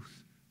 and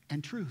truth,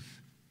 and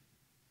truth.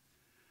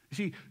 You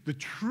see, the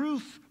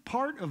truth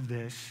part of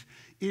this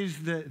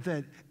is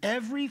that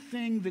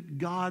everything that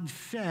God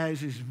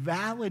says is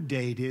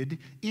validated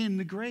in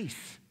the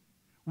grace.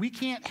 We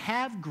can't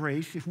have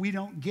grace if we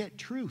don't get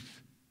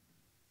truth.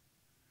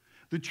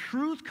 The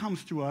truth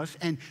comes to us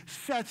and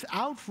sets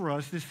out for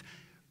us this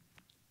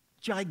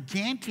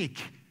gigantic,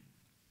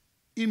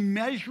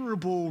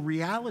 immeasurable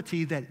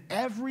reality that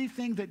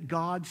everything that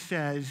God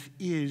says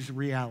is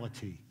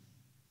reality.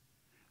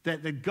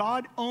 That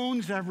God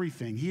owns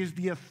everything. He is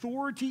the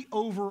authority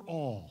over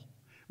all.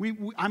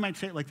 I might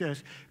say it like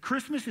this.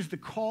 Christmas is the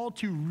call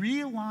to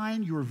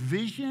realign your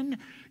vision,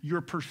 your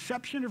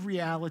perception of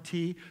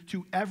reality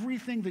to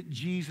everything that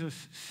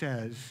Jesus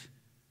says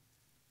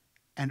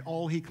and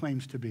all he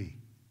claims to be.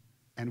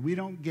 And we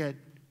don't get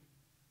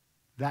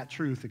that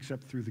truth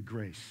except through the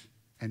grace.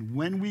 And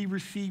when we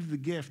receive the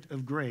gift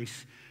of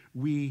grace,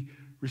 we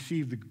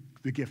receive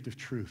the gift of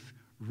truth.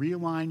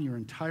 Realign your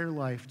entire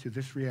life to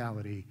this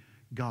reality.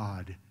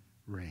 God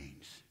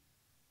reigns.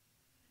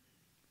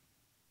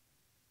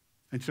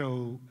 And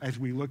so as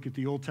we look at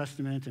the Old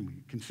Testament and we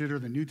consider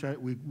the New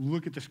Testament, we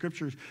look at the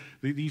scriptures,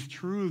 these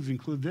truths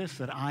include this,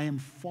 that I am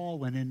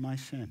fallen in my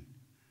sin,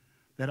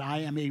 that I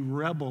am a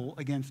rebel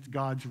against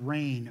God's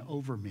reign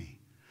over me,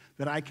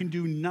 that I can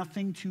do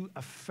nothing to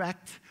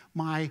affect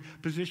my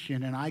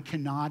position, and I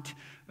cannot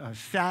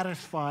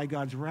satisfy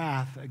God's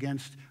wrath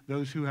against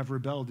those who have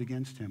rebelled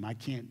against him. I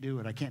can't do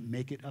it. I can't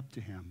make it up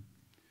to him.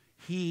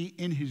 He,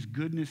 in his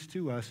goodness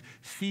to us,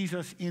 sees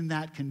us in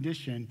that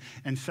condition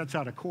and sets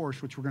out a course,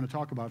 which we're going to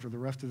talk about for the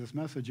rest of this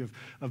message,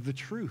 of the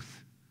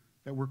truth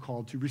that we're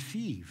called to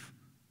receive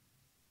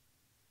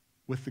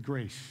with the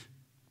grace.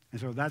 And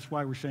so that's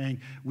why we're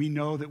saying we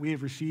know that we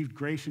have received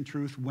grace and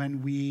truth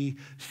when we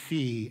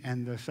see.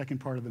 And the second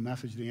part of the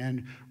message, the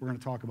end, we're going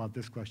to talk about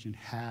this question: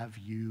 have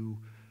you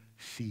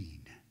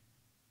seen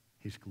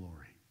his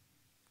glory?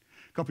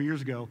 A couple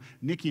years ago,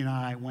 Nikki and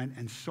I went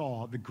and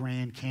saw the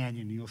Grand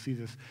Canyon. You'll see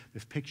this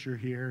picture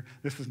here.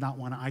 This is not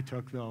one I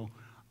took, though.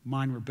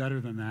 Mine were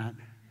better than that.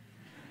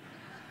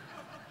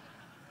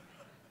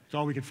 It's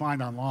all we could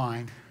find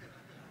online.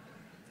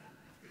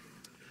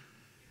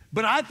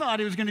 But I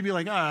thought it was going to be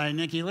like, all right,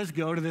 Nikki, let's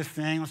go to this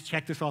thing. Let's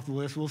check this off the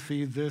list. We'll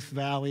see this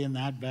valley and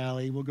that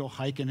valley. We'll go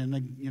hiking in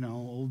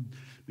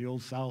the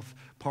old South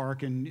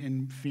Park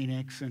in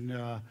Phoenix,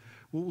 and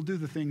we'll do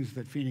the things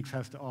that Phoenix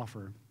has to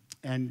offer.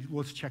 And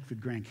let's check the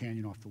Grand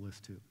Canyon off the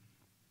list too.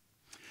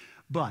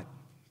 But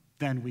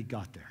then we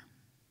got there.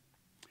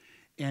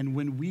 And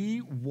when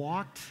we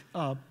walked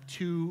up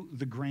to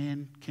the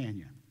Grand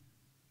Canyon,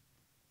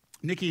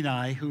 Nikki and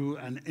I,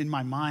 and in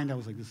my mind, I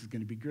was like, this is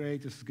going to be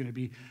great. This is going to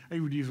be,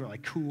 these are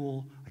like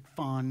cool, like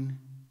fun.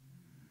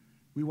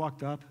 We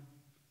walked up,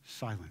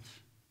 silence.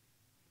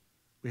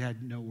 We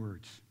had no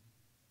words.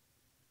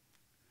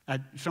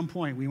 At some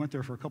point, we went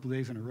there for a couple of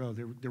days in a row.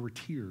 There were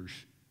tears.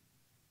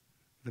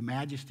 The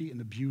majesty and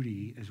the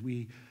beauty as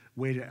we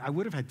waited. I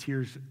would have had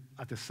tears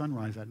at the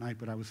sunrise that night,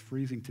 but I was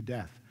freezing to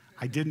death.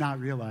 I did not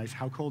realize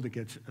how cold it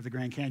gets at the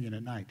Grand Canyon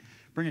at night.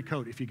 Bring a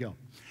coat if you go.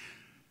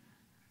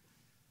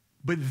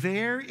 But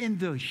there in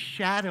the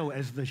shadow,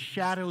 as the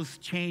shadows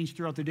change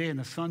throughout the day and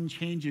the sun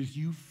changes,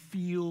 you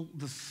feel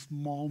the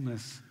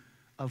smallness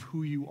of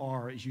who you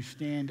are as you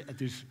stand at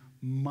this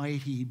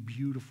mighty,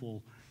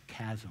 beautiful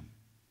chasm.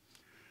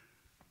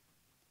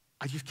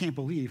 I just can't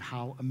believe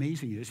how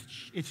amazing it is.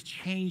 It's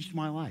changed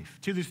my life.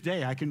 To this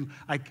day, I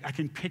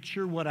can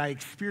picture what I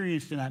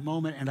experienced in that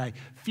moment, and I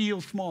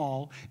feel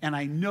small, and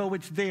I know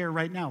it's there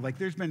right now. Like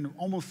there's been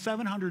almost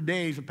 700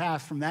 days have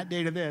passed from that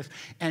day to this,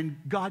 and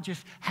God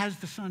just has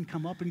the sun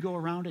come up and go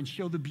around and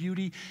show the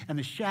beauty and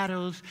the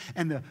shadows,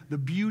 and the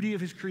beauty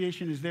of his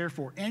creation is there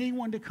for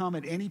anyone to come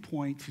at any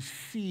point to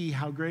see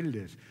how great it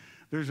is.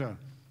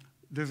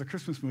 There's a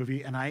Christmas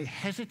movie, and I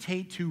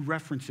hesitate to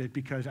reference it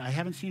because I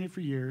haven't seen it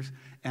for years,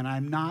 and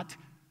I'm not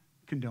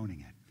condoning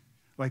it.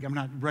 Like, I'm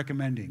not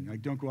recommending.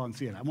 Like, don't go out and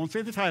see it. I won't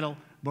say the title,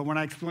 but when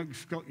I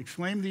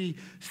explain the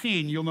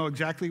scene, you'll know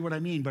exactly what I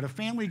mean. But a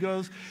family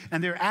goes,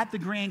 and they're at the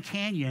Grand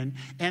Canyon,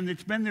 and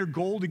it's been their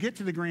goal to get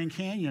to the Grand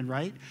Canyon,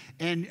 right?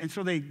 And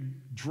so they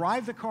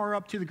drive the car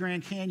up to the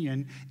Grand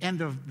Canyon, and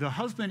the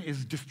husband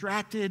is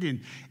distracted,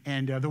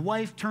 and the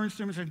wife turns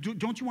to him and says,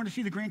 don't you want to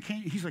see the Grand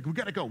Canyon? He's like, we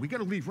got to go. We got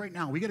to leave right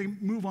now. We got to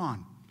move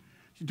on.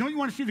 She said, don't you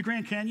want to see the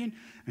Grand Canyon?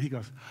 And he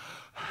goes,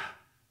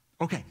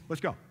 okay,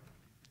 let's go.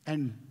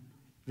 And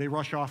they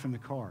rush off in the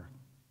car.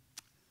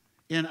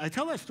 And I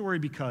tell that story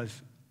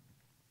because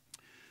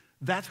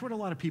that's what a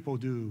lot of people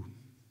do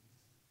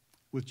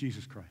with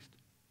Jesus Christ.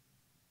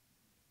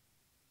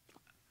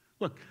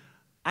 Look,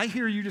 I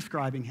hear you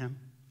describing him.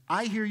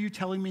 I hear you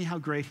telling me how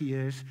great he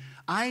is.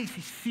 I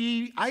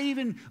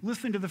even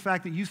listen to the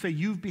fact that you say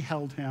you've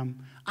beheld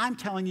him. I'm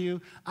telling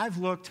you, I've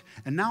looked,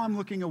 and now I'm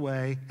looking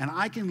away, and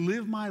I can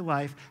live my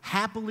life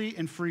happily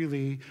and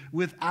freely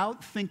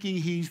without thinking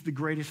he's the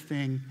greatest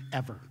thing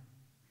ever,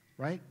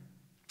 right?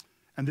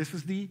 And this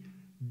is the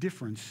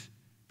difference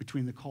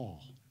between the call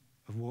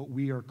of what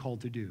we are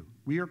called to do.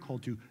 We are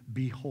called to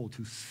behold,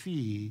 to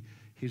see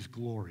his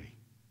glory.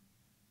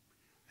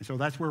 And so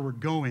that's where we're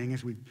going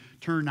as we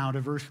turn now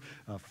to verse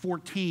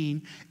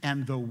 14,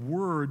 and the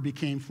Word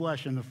became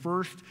flesh. And the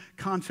first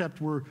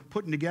concept we're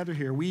putting together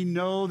here, we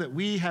know that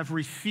we have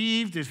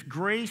received this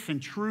grace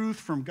and truth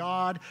from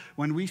God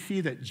when we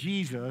see that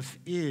Jesus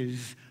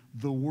is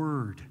the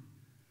Word.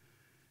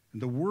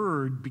 And the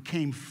Word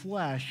became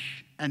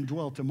flesh and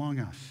dwelt among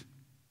us.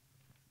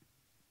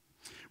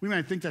 We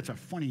might think that's a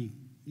funny,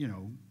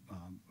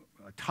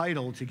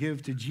 title to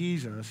give to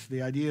Jesus,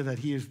 the idea that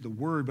he is the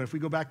Word. But if we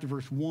go back to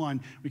verse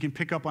 1, we can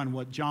pick up on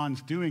what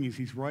John's doing as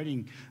he's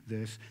writing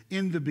this.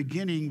 In the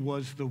beginning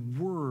was the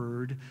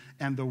Word,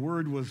 and the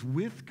Word was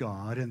with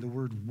God, and the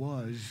Word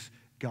was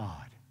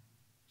God.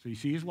 So you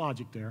see his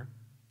logic there.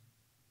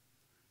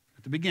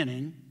 At the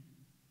beginning,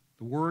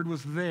 the Word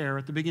was there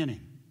at the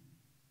beginning.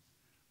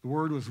 The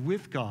Word was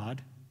with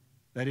God.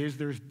 That is,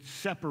 there's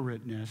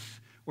separateness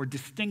or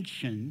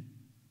distinction.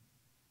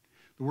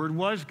 The Word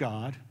was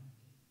God.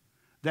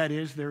 That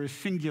is, there is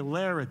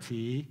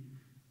singularity,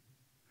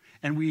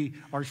 and we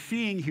are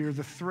seeing here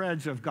the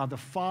threads of God the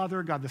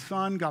Father, God the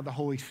Son, God the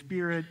Holy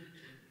Spirit,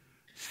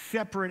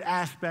 separate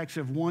aspects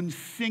of one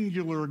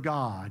singular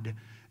God.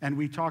 And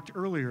we talked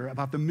earlier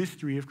about the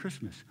mystery of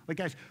Christmas. Like,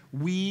 guys,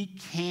 we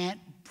can't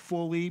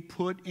fully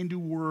put into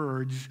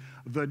words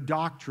the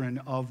doctrine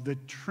of the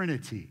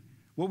Trinity.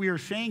 What we are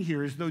saying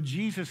here is, though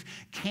Jesus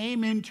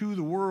came into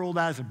the world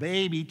as a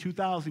baby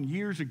 2,000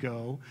 years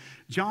ago,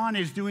 John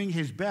is doing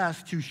his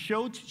best to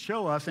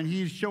show us, and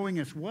he's showing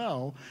us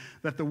well,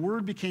 that the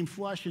Word became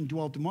flesh and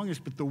dwelt among us,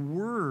 but the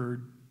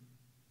Word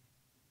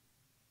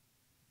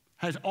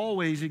has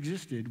always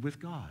existed with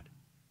God.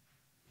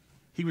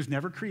 He was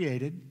never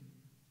created.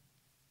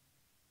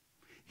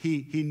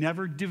 He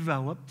never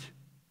developed.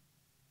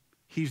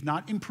 He's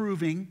not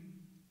improving.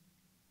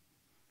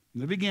 In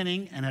the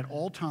beginning and at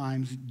all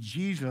times,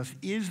 Jesus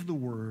is the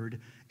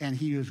Word, and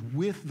he is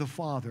with the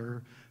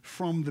Father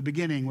from the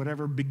beginning,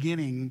 whatever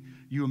beginning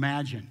you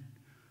imagine.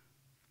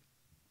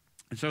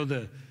 And so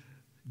the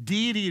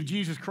deity of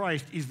Jesus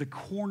Christ is the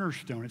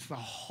cornerstone. It's the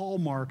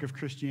hallmark of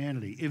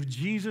Christianity. If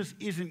Jesus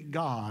isn't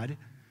God,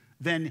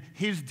 then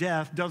his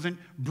death doesn't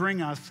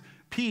bring us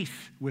peace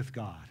with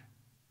God.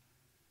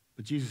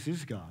 But Jesus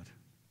is God.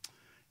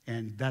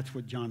 And that's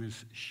what John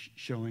is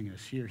showing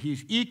us here.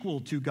 He's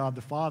equal to God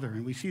the Father,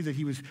 and we see that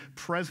he was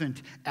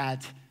present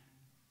at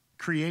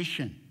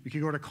creation. We can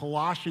go to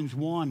Colossians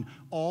 1.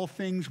 All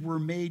things were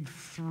made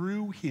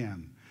through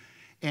him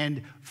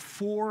and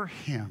for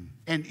him,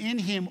 and in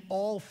him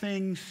all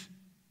things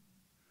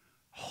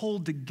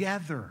hold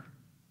together.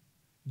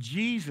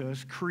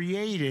 Jesus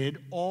created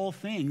all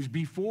things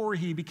before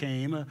he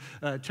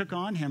took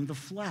on him the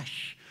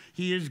flesh.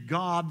 He is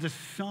God the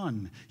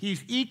Son.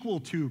 He's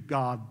equal to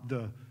God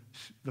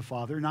the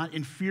Father, not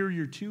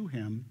inferior to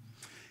him.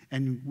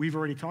 And we've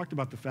already talked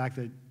about the fact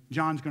that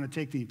John's going to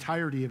take the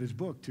entirety of his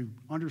book to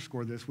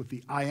underscore this with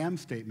the I am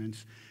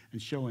statements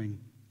and showing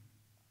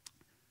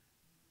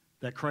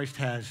that Christ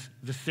has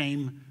the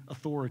same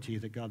authority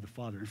that God the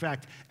Father. In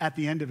fact, at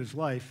the end of his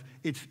life,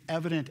 it's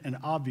evident and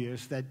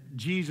obvious that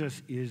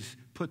Jesus is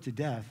put to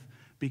death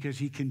because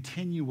he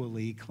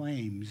continually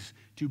claims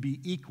to be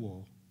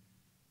equal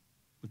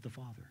with the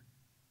Father.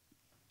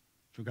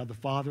 So God the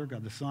Father,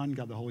 God the Son,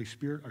 God the Holy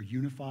Spirit are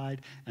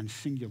unified and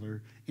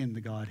singular in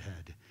the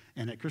Godhead.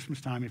 And at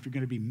Christmas time, if you're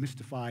going to be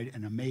mystified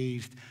and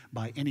amazed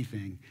by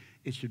anything,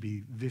 it should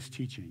be this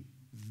teaching,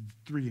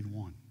 3 in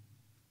 1.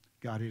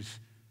 God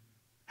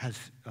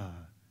has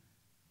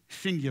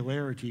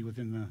singularity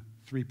within the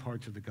 3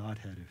 parts of the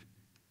Godhead.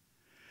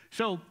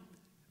 So,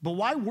 but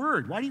why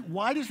Word?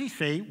 Why does he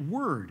say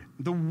Word?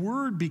 The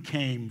Word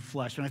became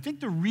flesh. And I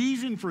think the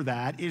reason for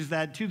that is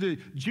that to the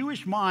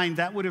Jewish mind,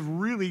 that would have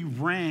really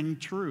rang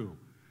true.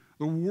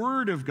 The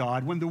Word of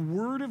God, when the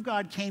Word of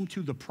God came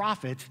to the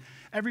prophets,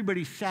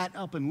 everybody sat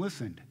up and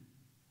listened.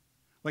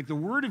 Like the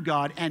Word of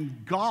God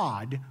and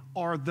God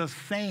are the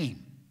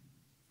same.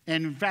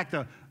 And in fact,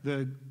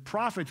 the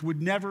prophets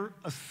would never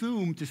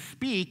assume to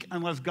speak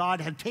unless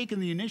God had taken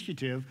the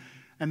initiative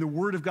and the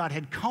Word of God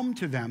had come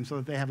to them so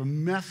that they have a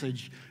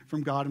message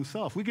from God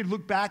himself. We could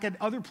look back at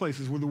other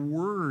places where the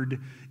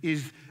Word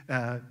is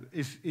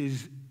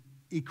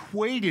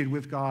equated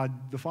with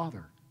God the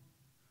Father.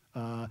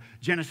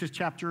 Genesis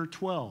chapter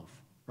 12,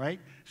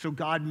 right? So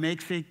God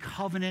makes a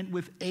covenant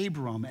with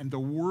Abram, and the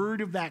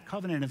word of that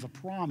covenant is a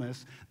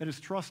promise that is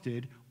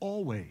trusted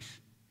always.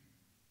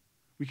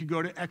 We could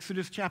go to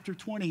Exodus chapter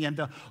 20, and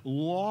the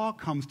law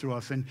comes to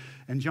us. And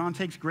John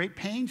takes great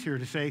pains here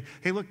to say,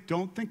 hey, look,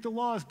 don't think the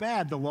law is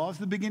bad. The law is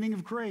the beginning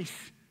of grace.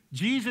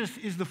 Jesus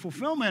is the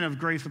fulfillment of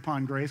grace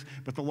upon grace,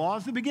 but the law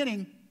is the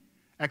beginning.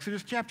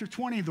 Exodus chapter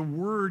 20, the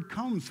word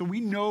comes, so we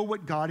know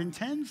what God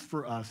intends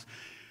for us.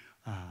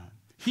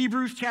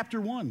 Hebrews chapter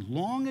 1,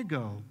 long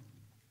ago,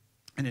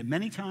 and at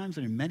many times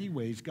and in many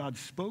ways, God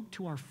spoke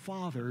to our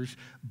fathers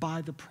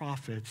by the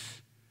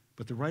prophets.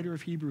 But the writer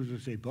of Hebrews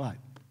would say, but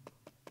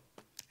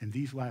in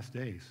these last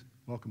days,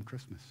 welcome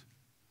Christmas,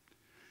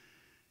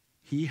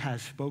 he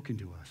has spoken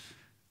to us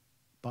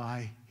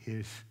by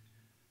his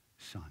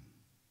Son.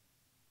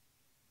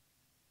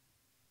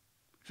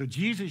 So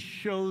Jesus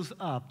shows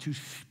up to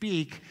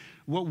speak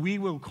what we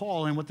will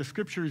call, and what the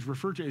scriptures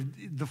refer to as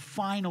the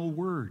final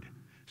word.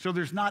 So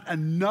there's not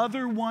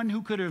another one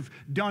who could have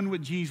done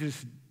what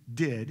Jesus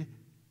did,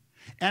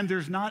 and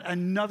there's not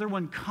another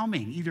one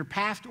coming, either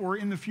past or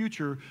in the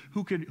future,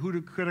 who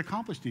could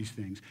accomplish these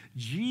things.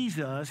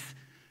 Jesus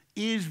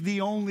is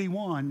the only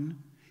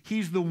one.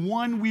 He's the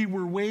one we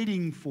were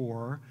waiting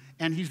for,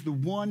 and he's the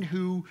one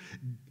who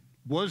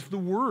was the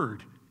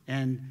Word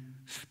and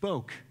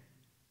spoke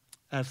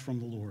as from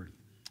the Lord.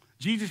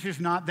 Jesus is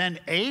not then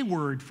a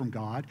word from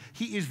God.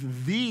 He is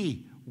the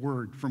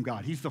word from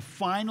God. He's the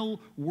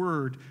final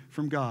word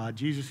from God.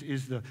 Jesus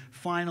is the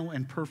final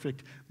and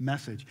perfect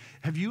message.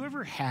 Have you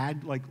ever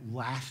had like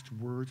last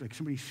words, like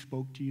somebody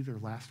spoke to you their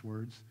last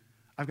words?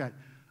 I've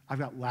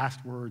got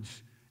last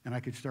words, and I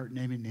could start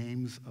naming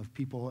names of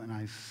people, and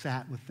I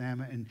sat with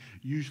them, and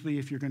usually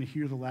if you're going to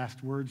hear the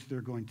last words,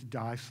 they're going to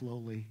die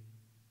slowly.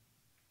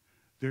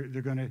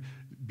 You're going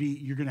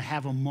to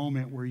have a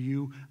moment where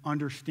you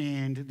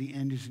understand the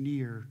end is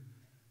near.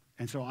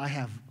 And so I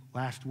have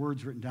last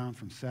words written down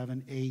from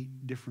 7,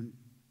 8 different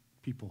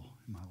people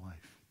in my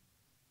life.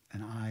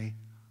 And I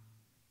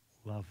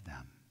love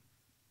them.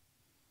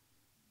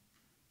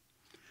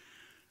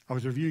 I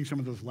was reviewing some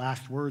of those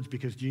last words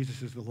because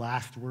Jesus is the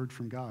last word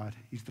from God.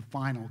 He's the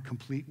final,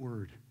 complete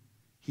word.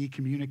 He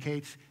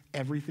communicates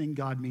everything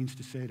God means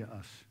to say to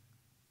us.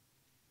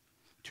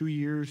 2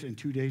 years and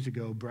 2 days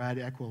ago, Brad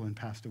Equilin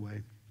passed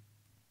away.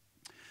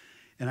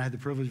 And I had the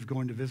privilege of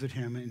going to visit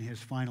him in his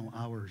final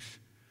hours.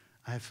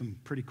 I have some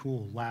pretty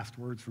cool last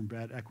words from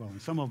Brad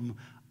Equilin. Some of them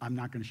I'm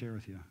not going to share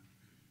with you.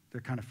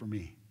 They're kind of for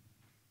me.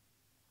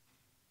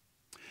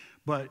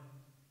 But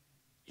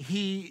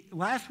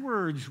last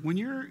words, when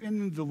you're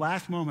in the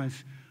last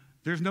moments,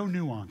 there's no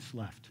nuance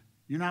left.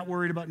 You're not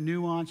worried about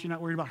nuance. You're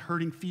not worried about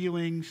hurting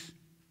feelings.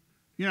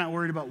 You're not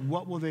worried about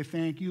what will they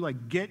think. You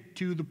get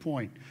to the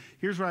point.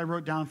 Here's what I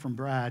wrote down from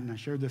Brad, and I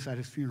shared this at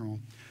his funeral.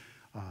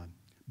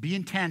 Be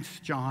intense,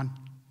 John.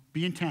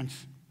 Be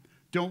intense.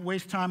 Don't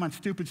waste time on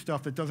stupid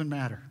stuff that doesn't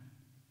matter.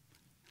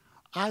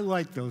 I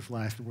like those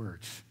last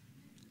words.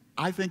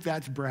 I think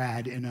that's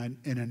Brad in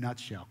a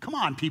nutshell. Come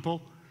on,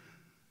 people.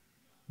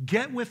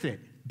 Get with it.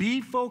 Be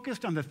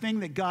focused on the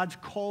thing that God's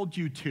called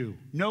you to.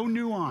 No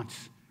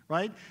nuance.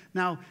 Right?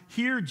 Now,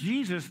 here,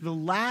 Jesus, the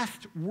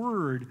last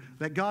word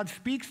that God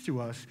speaks to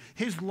us,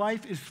 his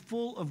life is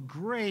full of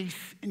grace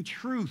and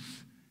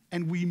truth.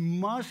 And we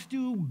must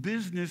do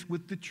business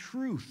with the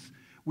truth.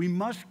 We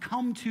must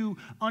come to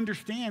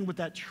understand what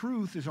that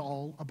truth is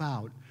all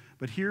about.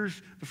 But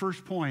here's the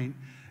first point.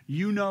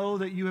 You know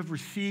that you have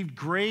received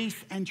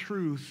grace and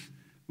truth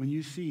when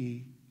you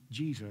see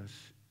Jesus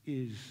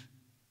is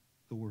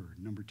the Word.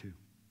 Number 2.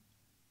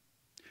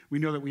 We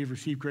know that we have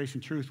received grace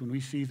and truth when we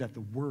see that the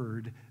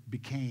Word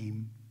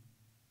became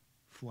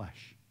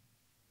flesh.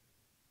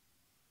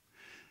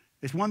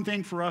 It's one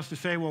thing for us to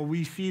say, well,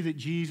 we see that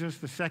Jesus,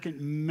 the second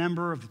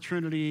member of the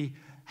Trinity,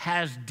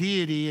 has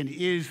deity and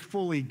is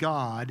fully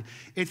God.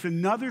 It's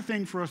another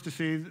thing for us to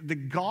say the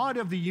God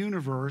of the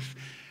universe,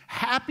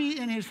 happy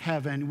in his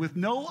heaven, with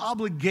no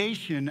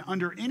obligation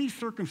under any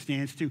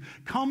circumstance to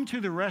come to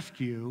the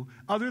rescue,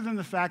 other than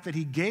the fact that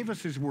he gave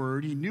us his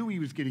word. He knew he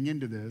was getting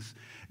into this.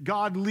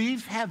 God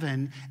leaves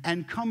heaven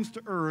and comes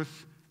to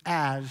earth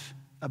as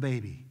a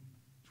baby.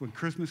 That's what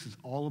Christmas is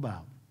all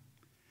about.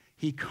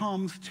 He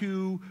comes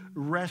to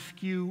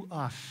rescue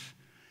us.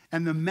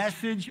 And the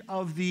message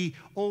of the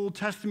Old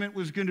Testament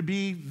was going to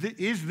be,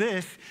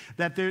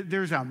 that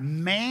there's a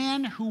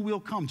man who will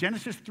come.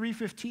 Genesis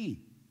 3:15.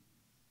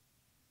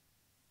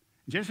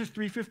 In Genesis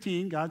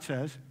 3:15, God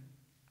says,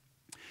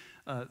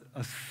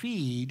 a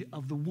seed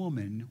of the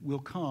woman will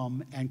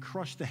come and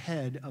crush the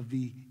head of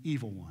the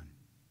evil one.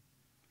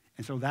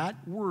 And so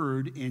that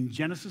word in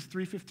Genesis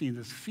 3:15,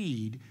 the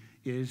seed,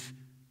 is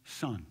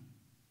son,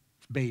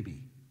 it's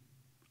baby,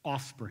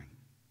 offspring.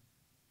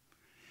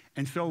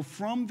 And so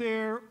from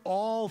there,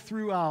 all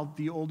throughout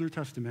the Older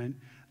Testament,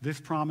 this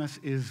promise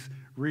is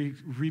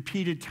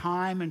repeated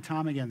time and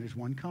time again. There's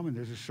one coming.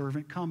 There's a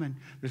servant coming.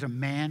 There's a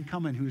man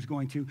coming who's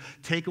going to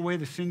take away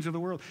the sins of the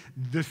world.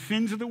 The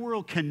sins of the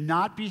world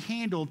cannot be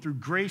handled through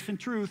grace and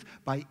truth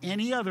by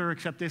any other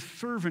except this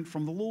servant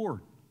from the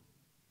Lord.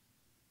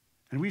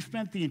 And we've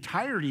spent the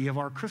entirety of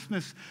our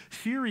Christmas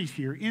series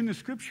here in the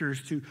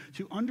Scriptures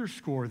to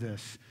underscore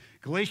this.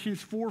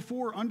 Galatians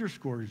 4:4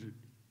 underscores it.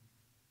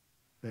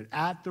 that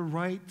at the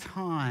right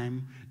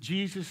time,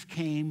 Jesus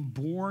came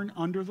born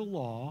under the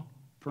law,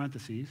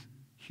 parentheses,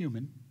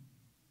 human,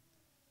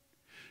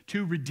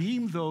 to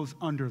redeem those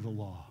under the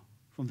law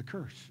from the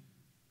curse.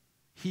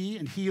 He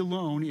and he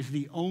alone is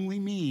the only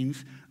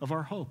means of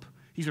our hope.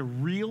 He's a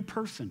real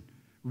person,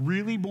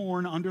 really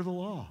born under the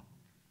law.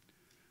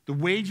 The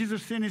wages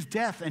of sin is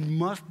death and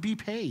must be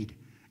paid.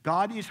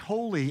 God is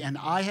holy, and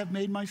I have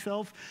made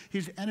myself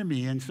his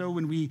enemy. And so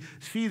when we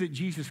see that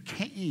Jesus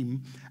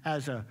came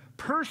as a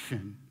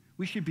person,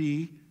 we should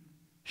be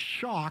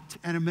shocked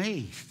and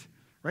amazed,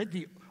 right?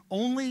 The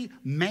only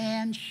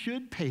man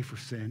should pay for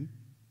sin,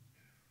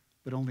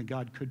 but only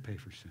God could pay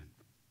for sin.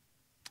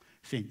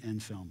 St.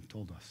 Anselm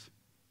told us.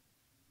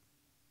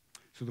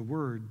 So the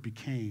Word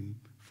became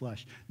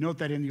flesh. Note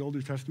that in the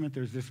Old Testament,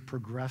 there's this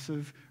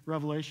progressive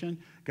revelation.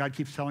 God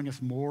keeps telling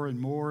us more and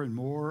more and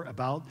more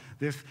about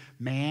this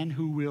man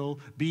who will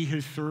be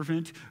his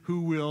servant,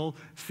 who will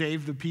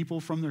save the people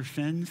from their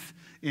sins.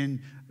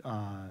 In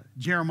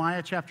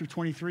Jeremiah chapter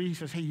 23, he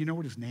says, hey, you know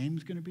what his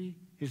name's going to be?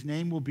 His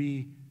name will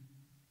be,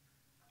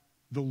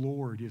 the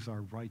Lord is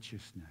our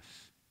righteousness.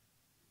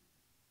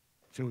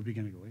 So we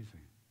begin to go, wait a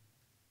second.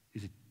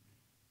 Is it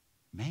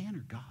man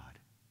or God?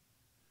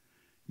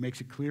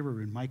 Makes it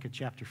clearer in Micah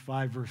chapter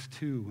 5, verse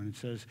 2, when it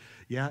says,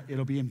 yeah,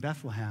 it'll be in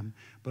Bethlehem,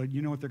 but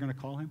you know what they're going to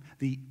call him?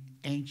 The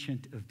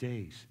Ancient of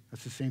Days.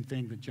 That's the same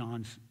thing that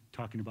John's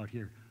talking about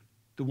here.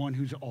 The one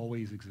who's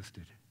always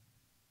existed.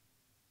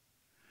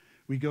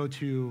 We go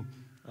to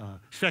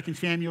 2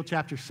 Samuel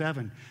chapter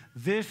 7.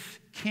 This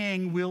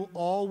king will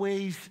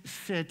always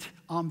sit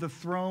on the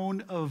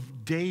throne of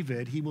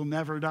David. He will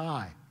never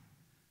die.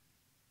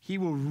 He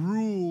will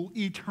rule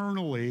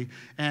eternally.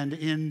 And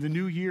in the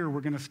new year, we're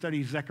going to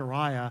study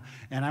Zechariah.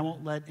 And I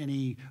won't let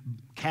any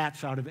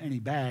cats out of any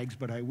bags,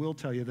 but I will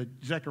tell you that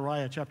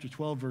Zechariah chapter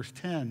 12, verse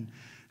 10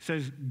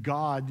 says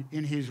God,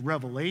 in his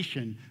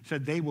revelation,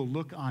 said, they will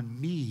look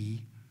on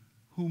me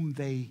whom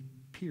they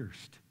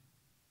pierced.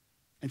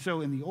 And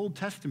so in the Old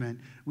Testament,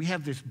 we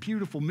have this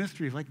beautiful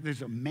mystery of like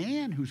there's a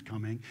man who's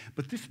coming,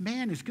 but this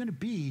man is going to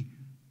be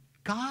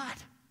God.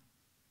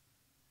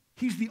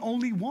 He's the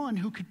only one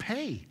who could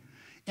pay.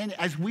 And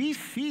as we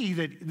see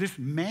that this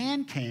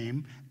man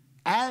came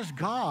as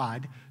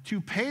God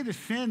to pay the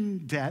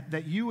sin debt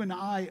that you and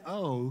I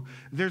owe,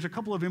 there's a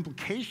couple of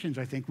implications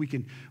I think we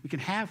can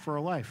have for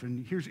our life.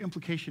 And here's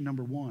implication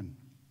number one.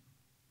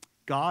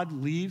 God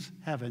leaves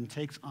heaven,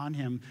 takes on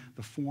him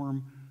the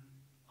form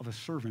of a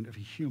servant, of a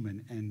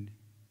human, and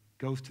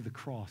goes to the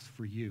cross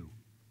for you.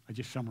 I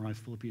just summarized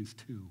Philippians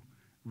 2.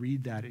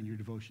 Read that in your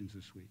devotions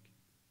this week.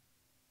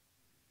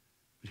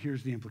 But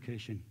here's the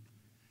implication.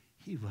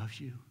 He loves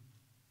you.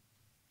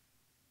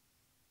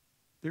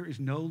 There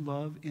is no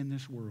love in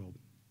this world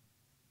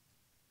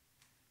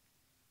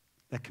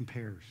that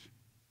compares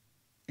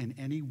in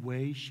any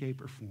way, shape,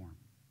 or form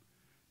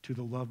to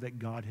the love that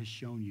God has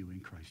shown you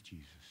in Christ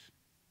Jesus.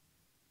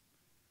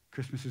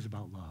 Christmas is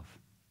about love.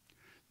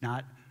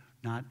 Not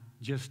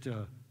just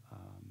a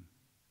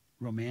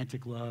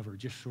romantic love or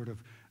just sort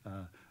of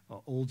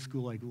old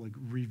school like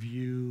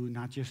review,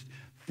 not just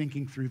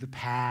thinking through the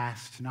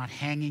past, not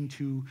hanging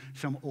to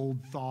some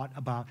old thought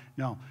about,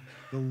 no.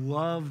 The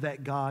love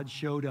that God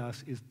showed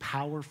us is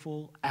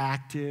powerful,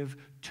 active,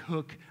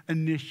 took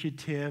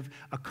initiative,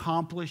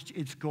 accomplished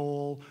its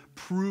goal,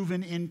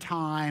 proven in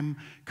time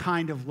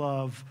kind of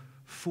love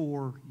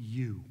for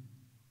you.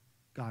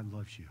 God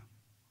loves you.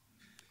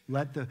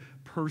 Let the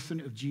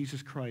person of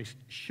Jesus Christ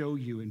show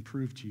you and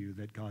prove to you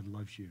that God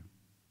loves you.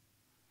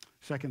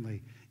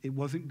 Secondly, it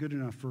wasn't good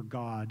enough for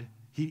God.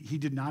 He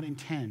did not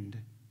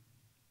intend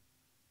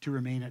to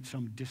remain at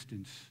some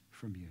distance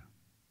from you.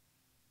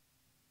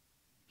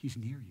 He's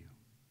near you.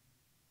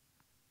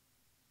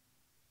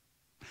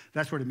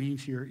 That's what it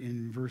means here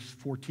in verse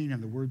 14,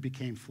 and the Word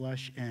became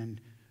flesh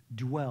and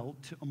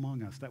dwelt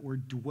among us. That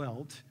word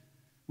dwelt,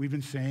 we've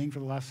been saying for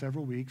the last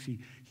several weeks,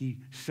 he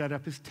set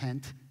up his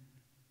tent,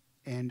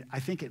 and I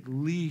think at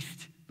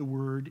least the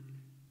Word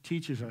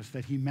teaches us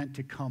that he meant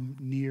to come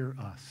near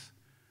us.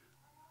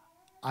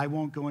 I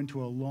won't go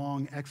into a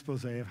long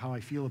expose of how I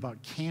feel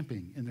about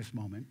camping in this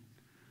moment.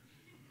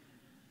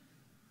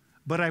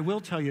 But I will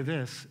tell you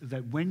this,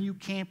 that when you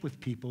camp with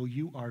people,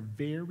 you are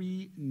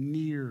very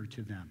near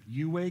to them.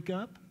 You wake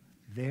up,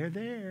 they're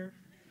there.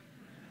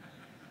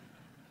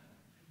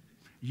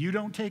 You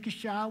don't take a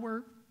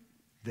shower,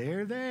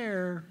 they're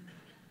there.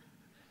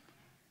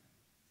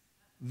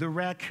 The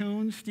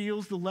raccoon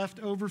steals the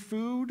leftover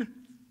food,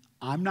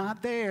 I'm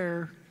not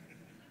there,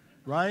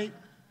 right?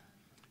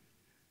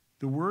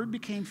 The Word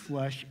became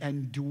flesh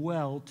and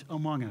dwelt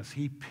among us.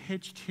 He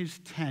pitched his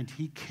tent.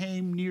 He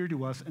came near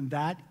to us, and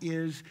that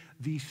is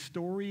the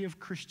story of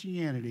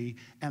Christianity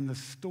and the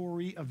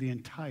story of the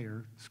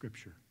entire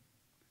Scripture.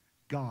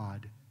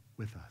 God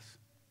with us,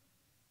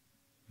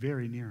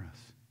 very near us.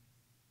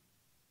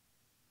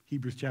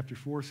 Hebrews chapter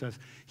 4 says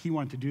he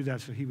wanted to do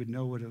that so he would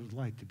know what it was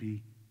like to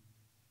be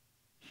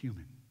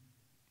human.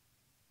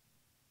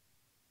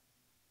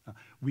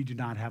 We do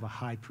not have a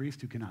high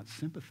priest who cannot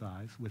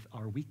sympathize with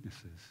our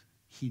weaknesses.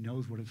 He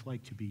knows what it's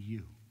like to be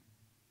you.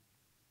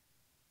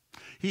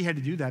 He had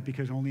to do that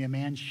because only a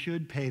man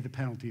should pay the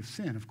penalty of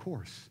sin, of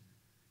course.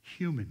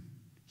 Human.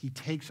 He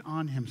takes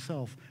on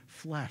himself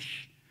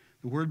flesh.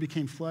 The Word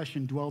became flesh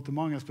and dwelt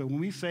among us. But when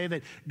we say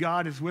that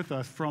God is with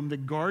us from the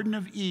Garden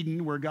of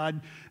Eden, where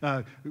God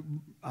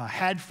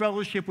had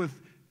fellowship with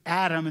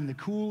Adam in the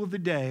cool of the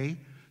day,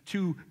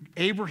 to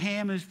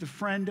Abraham as the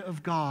friend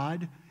of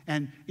God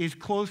and is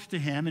close to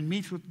him and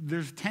meets with,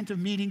 there's tent of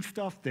meeting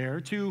stuff there,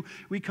 to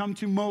we come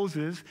to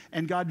Moses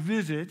and God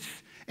visits.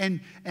 And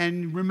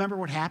remember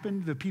what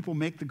happened? The people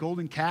make the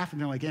golden calf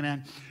and they're like, hey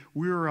man,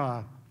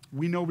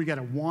 we know we got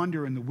to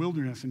wander in the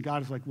wilderness. And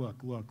God is like, look.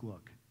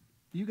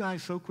 You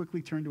guys so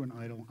quickly turn to an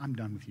idol. I'm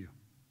done with you.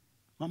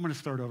 I'm going to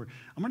start over.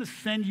 I'm going to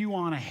send you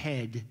on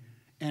ahead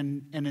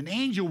and an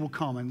angel will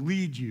come and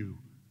lead you.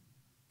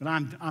 But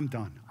I'm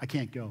done. I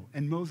can't go.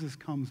 And Moses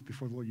comes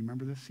before the Lord. You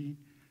remember this scene?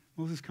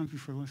 Moses comes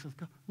before the Lord and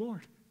says,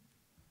 Lord,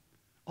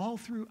 all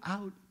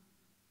throughout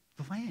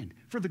the land,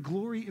 for the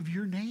glory of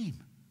your name,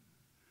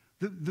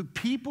 the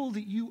people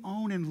that you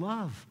own and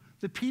love,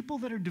 the people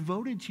that are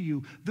devoted to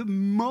you, the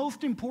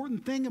most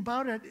important thing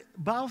about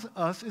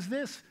us is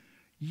this.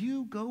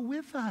 You go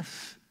with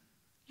us.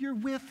 You're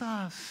with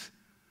us.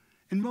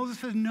 And Moses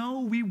says,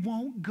 no, we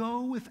won't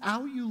go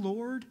without you,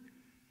 Lord.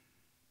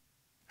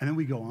 And then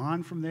we go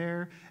on from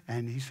there,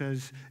 and he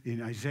says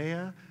in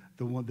Isaiah,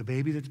 the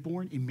baby that's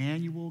born,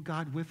 Immanuel,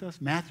 God with us.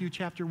 Matthew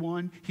chapter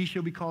 1, he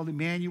shall be called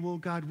Immanuel,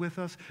 God with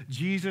us.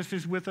 Jesus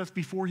is with us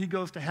before he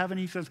goes to heaven.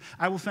 He says,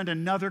 I will send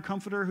another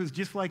comforter who's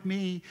just like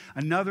me,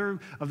 another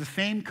of the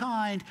same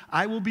kind.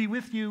 I will be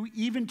with you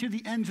even to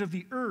the ends of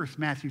the earth,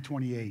 Matthew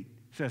 28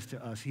 says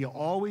to us. He'll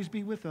always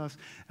be with us.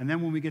 And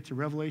then when we get to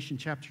Revelation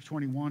chapter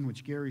 21,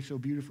 which Gary so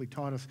beautifully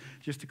taught us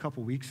just a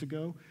couple weeks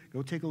ago,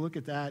 go take a look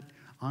at that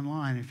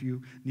online if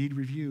you need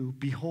review.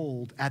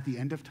 Behold, at the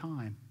end of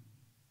time,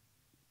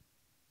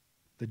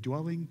 the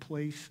dwelling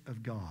place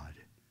of God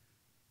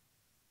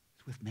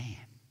is with man.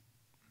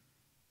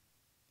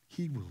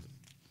 He will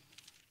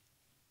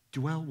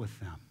dwell with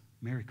them.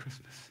 Merry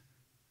Christmas.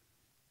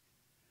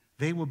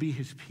 They will be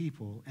his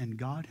people, and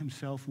God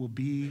himself will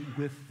be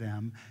with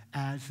them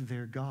as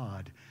their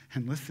God.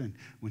 And listen,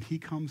 when he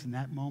comes in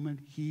that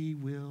moment, he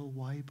will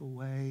wipe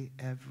away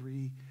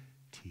every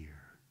tear.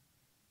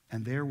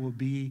 And there will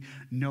be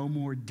no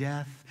more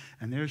death,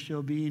 and there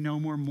shall be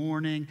no more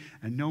mourning,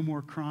 and no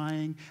more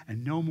crying,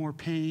 and no more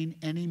pain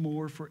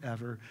anymore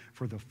forever,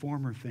 for the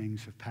former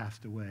things have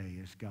passed away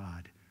as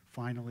God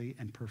finally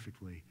and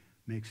perfectly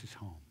makes his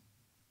home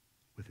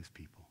with his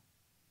people.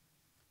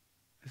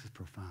 This is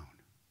profound.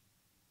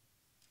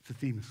 It's the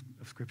theme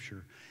of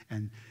Scripture.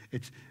 And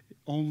it's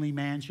only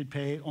man should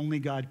pay, only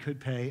God could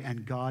pay,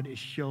 and God is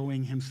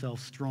showing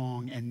himself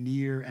strong and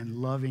near and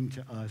loving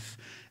to us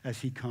as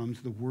he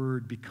comes. The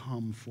Word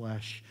become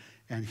flesh,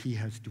 and he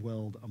has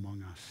dwelled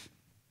among us.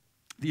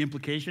 The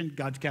implication,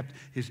 God's kept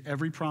his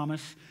every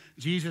promise.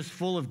 Jesus,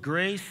 full of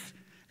grace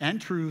and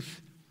truth,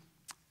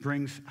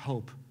 brings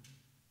hope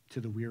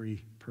to the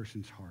weary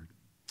person's heart.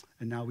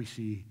 And now we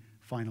see,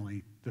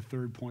 finally, the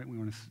third point we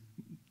want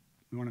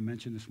to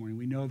mention this morning.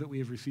 We know that we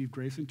have received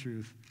grace and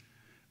truth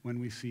when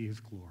we see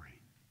his glory.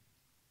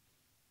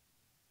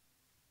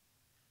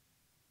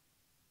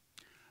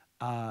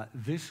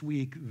 This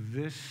week,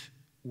 this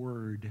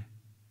word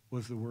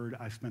was the word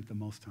I spent the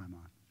most time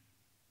on.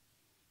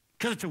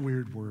 Because it's a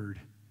weird word.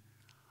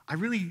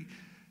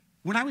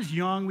 When I was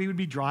young, we would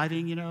be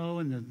driving,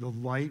 and the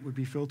light would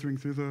be filtering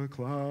through the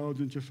clouds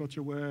in just such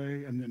a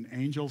way, and an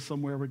angel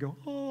somewhere would go,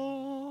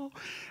 oh,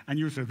 and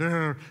you would say,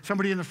 there.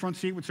 Somebody in the front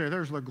seat would say,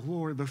 there's the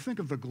glory. Think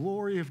of the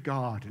glory of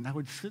God. And I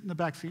would sit in the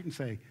back seat and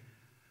say,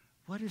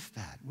 what is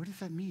that? What does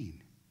that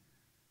mean?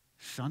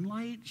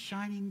 Sunlight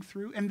shining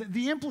through? And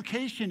the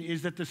implication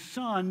is that the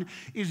sun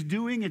is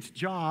doing its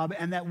job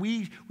and that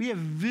we have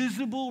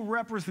visible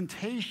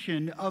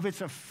representation of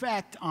its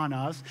effect on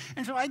us.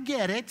 And so I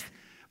get it.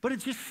 But it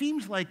just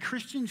seems like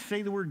Christians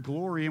say the word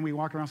glory, and we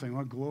walk around saying,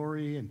 oh,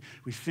 glory, and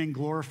we sing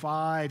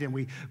glorified, and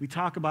we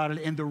talk about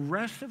it, and the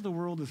rest of the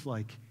world is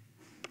like,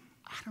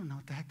 I don't know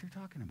what the heck they're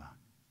talking about.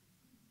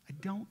 I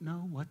don't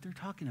know what they're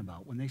talking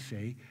about when they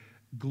say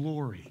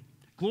glory.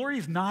 Glory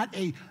is not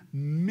a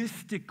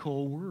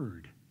mystical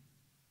word.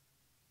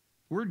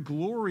 The word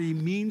glory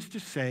means to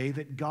say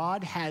that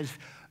God has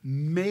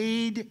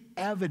made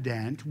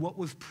evident what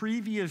was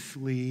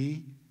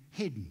previously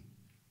hidden.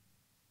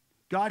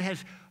 God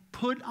has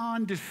put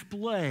on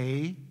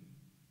display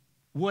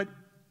what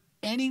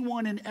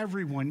anyone and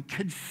everyone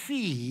could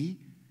see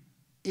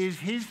is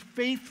his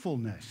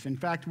faithfulness. In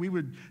fact, we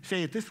would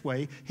say it this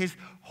way, his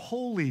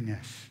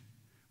holiness.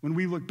 When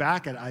we look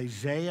back at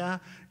Isaiah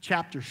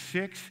chapter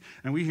 6,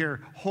 and we hear,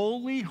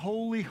 holy,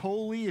 holy,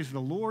 holy is the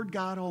Lord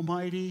God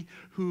Almighty,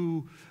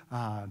 who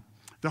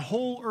the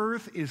whole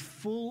earth is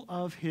full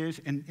of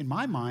his. And in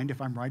my mind, if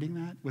I'm writing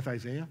that with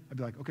Isaiah, I'd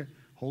be like, okay,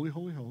 holy,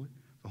 holy, holy.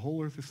 The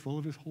whole earth is full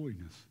of his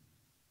holiness.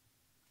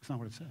 That's not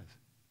what it says.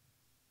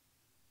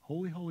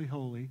 Holy, holy,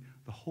 holy,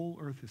 the whole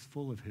earth is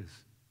full of his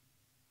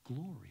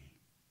glory.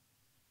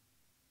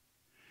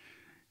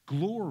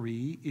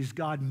 Glory is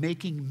God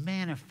making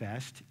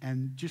manifest,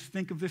 and just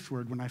think of this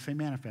word when I say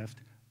manifest,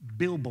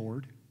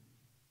 billboard.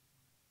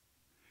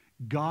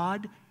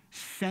 God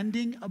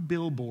sending a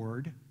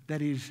billboard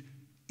that is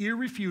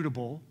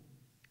irrefutable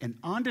and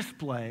on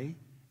display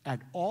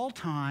at all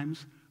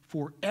times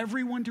for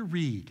everyone to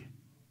read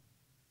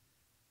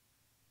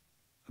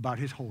about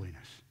his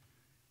holiness.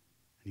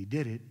 And he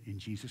did it in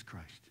Jesus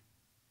Christ.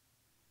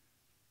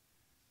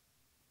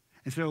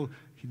 And so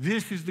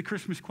this is the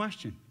Christmas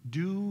question.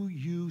 Do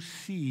you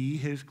see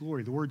his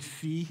glory? The word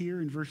see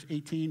here in verse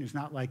 18 is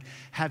not like,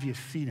 have you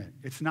seen it?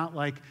 It's not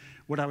like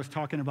what I was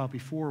talking about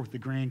before with the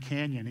Grand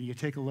Canyon. And you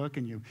take a look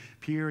and you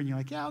peer and you're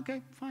like, yeah,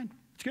 okay, fine.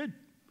 It's good.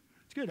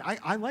 It's good.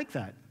 I like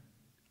that.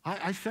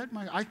 I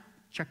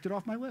checked it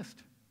off my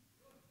list.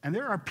 And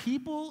there are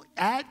people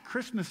at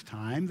Christmas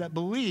time that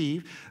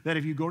believe that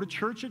if you go to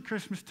church at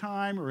Christmas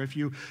time or if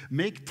you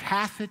make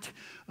tacit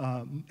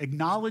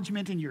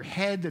acknowledgement in your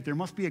head that there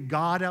must be a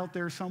God out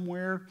there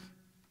somewhere,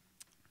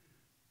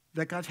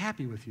 that God's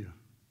happy with you.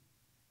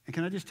 And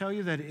can I just tell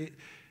you that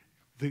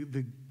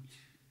the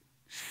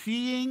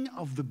seeing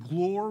of the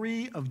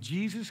glory of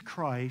Jesus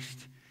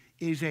Christ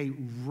is a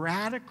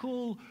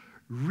radical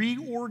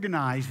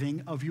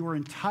reorganizing of your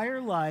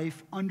entire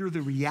life under the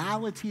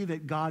reality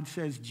that God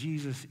says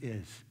Jesus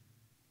is.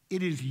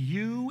 It is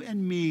you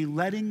and me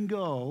letting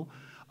go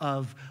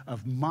of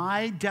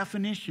my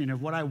definition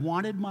of what I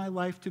wanted my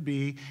life to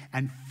be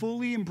and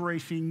fully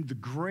embracing the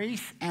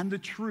grace and the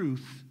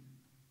truth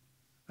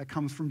that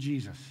comes from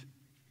Jesus.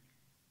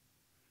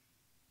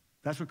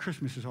 That's what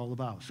Christmas is all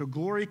about. So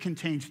glory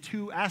contains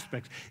two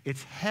aspects.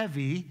 It's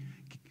heavy.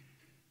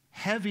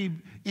 Heavy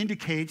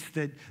indicates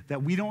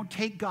that we don't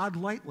take God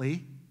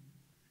lightly.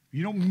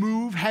 You don't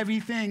move heavy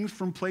things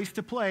from place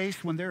to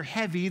place. When they're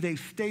heavy, they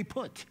stay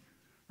put,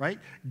 right?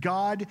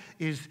 God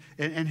is,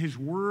 and his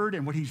word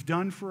and what he's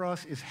done for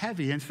us is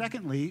heavy. And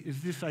secondly,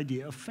 is this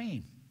idea of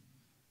fame.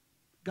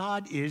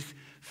 God is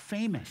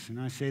famous. And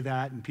I say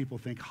that, and people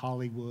think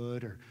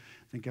Hollywood or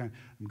think I'm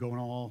going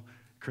all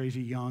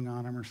crazy young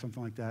on him or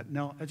something like that.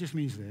 No, it just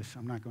means this.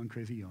 I'm not going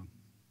crazy young.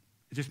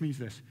 It just means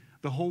this.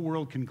 The whole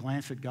world can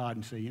glance at God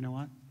and say, you know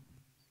what?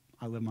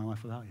 I live my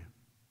life without you.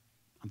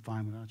 I'm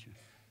fine without you.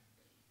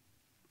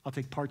 I'll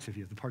take parts of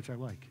you, the parts I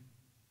like.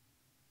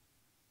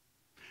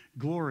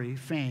 Glory,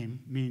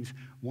 fame, means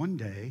one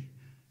day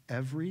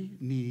every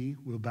knee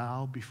will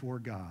bow before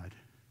God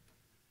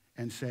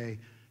and say,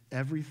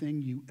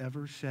 everything you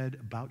ever said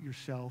about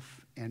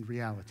yourself and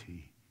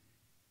reality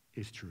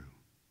is true.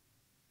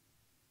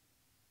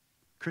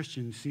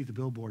 Christians see the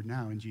billboard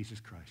now in Jesus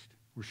Christ.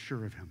 We're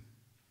sure of him.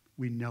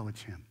 We know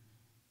it's him.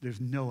 There's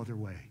no other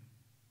way.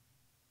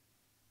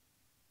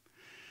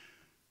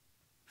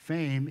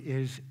 Fame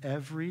is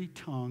every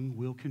tongue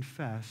will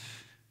confess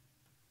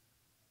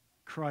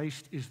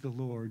Christ is the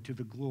Lord to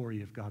the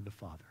glory of God the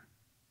Father.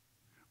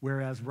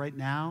 Whereas right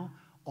now,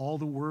 all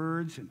the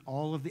words and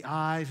all of the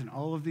eyes and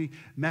all of the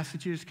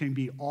messages can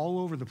be all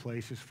over the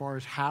place as far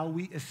as how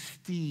we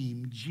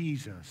esteem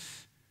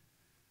Jesus.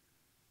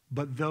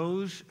 But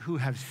those who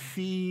have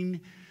seen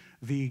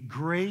the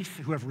grace,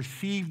 who have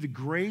received the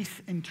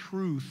grace and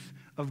truth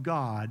of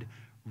God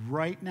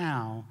right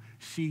now,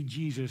 see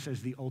Jesus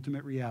as the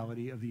ultimate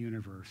reality of the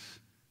universe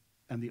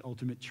and the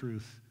ultimate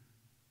truth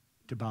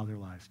to bow their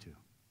lives to.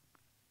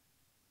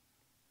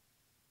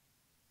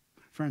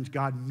 Friends,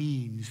 God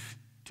means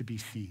to be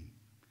seen.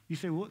 You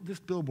say, well, this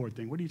billboard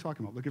thing, what are you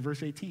talking about? Look at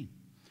verse 18.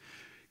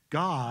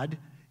 God,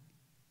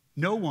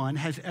 no one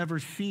has ever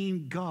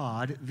seen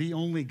God, the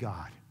only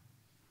God.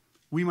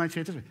 We might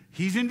say it this way,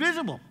 he's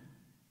invisible.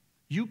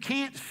 You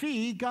can't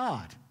see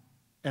God,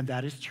 and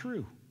that is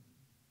true.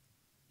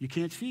 You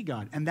can't see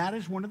God. And that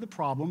is one of the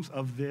problems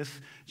of this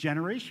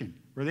generation,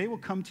 where they will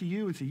come to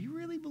you and say, you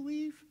really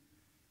believe?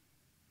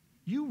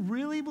 You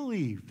really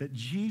believe that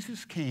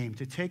Jesus came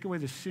to take away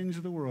the sins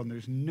of the world, and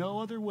there's no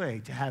other way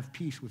to have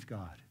peace with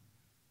God?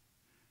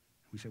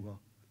 We say, well,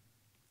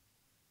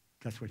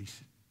 that's what he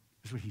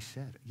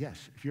said.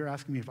 Yes, if you're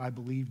asking me if I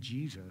believe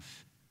Jesus,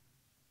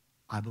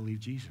 I believe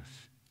Jesus.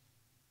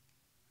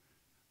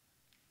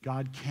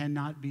 God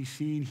cannot be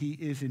seen. He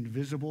is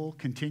invisible.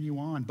 Continue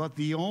on. But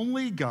the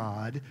only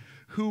God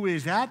who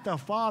is at the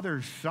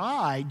Father's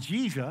side,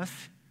 Jesus,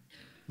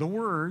 the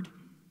Word,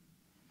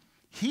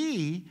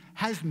 he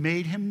has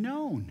made him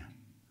known.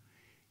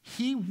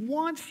 He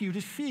wants you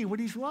to see what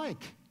he's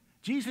like.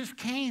 Jesus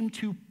came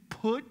to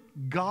put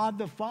God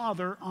the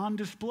Father on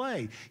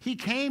display. He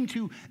came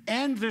to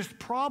end this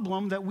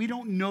problem that we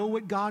don't know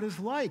what God is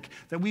like,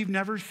 that we've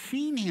never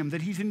seen him,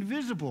 that he's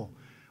invisible.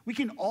 We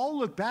can all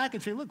look back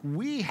and say, look,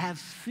 we have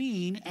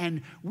seen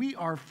and we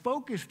are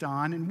focused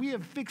on and we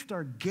have fixed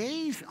our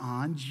gaze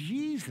on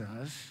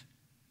Jesus,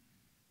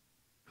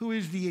 who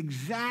is the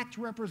exact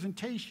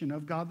representation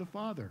of God the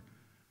Father.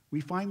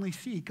 We finally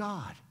see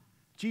God.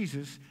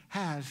 Jesus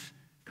has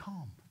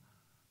come.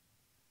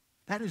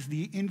 That is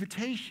the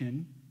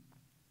invitation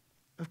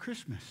of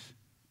Christmas.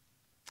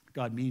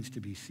 God means to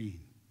be seen.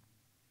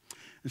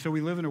 And so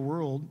we live in a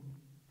world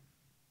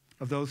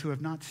of those who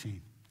have not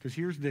seen. Because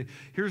here's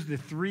the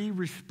three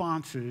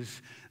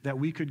responses that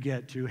we could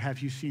get to, have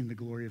you seen the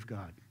glory of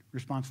God?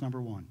 Response number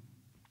one,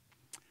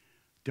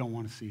 don't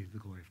want to see the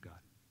glory of God.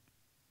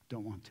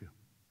 Don't want to.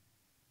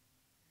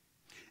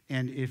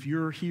 And if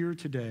you're here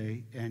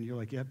today and you're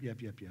like, yep,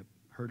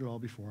 heard it all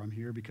before. I'm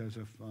here because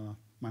of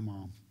my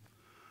mom.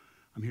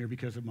 I'm here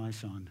because of my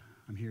son.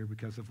 I'm here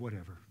because of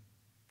whatever.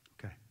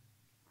 Okay.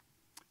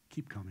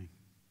 Keep coming.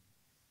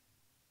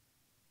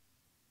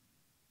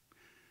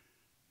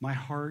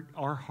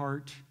 Our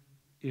heart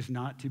is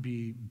not to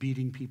be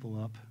beating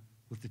people up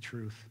with the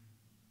truth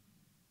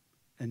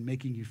and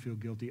making you feel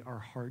guilty. Our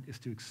heart is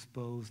to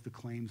expose the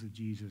claims of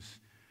Jesus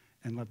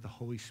and let the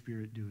Holy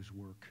Spirit do his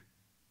work.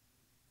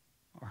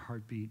 Our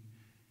heartbeat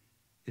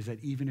is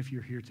that even if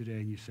you're here today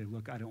and you say,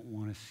 look, I don't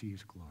want to see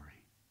his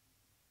glory,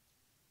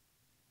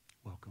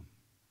 welcome.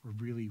 We're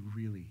really,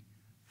 really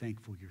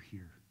thankful you're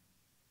here.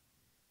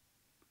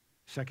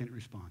 Second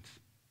response,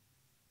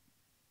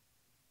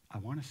 I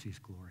want to see his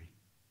glory.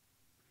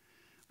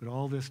 But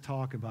all this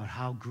talk about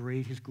how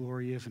great his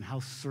glory is and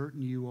how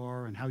certain you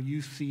are and how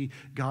you see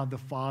God the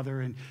Father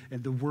and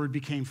the Word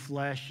became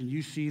flesh and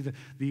you see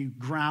the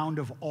ground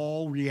of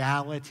all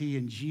reality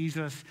in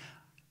Jesus,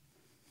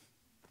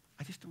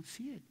 I just don't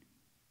see it.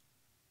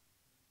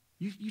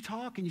 You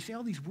talk and you say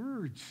all these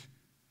words,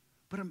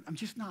 but I'm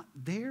just not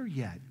there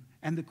yet.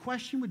 And the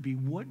question would be,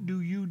 what do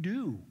you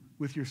do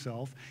with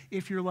yourself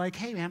if you're like,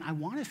 hey man, I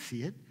want to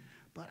see it,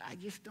 but I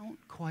just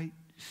don't quite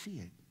see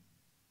it?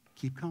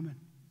 Keep coming.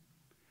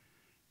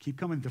 Keep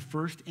coming. The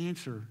first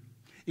answer,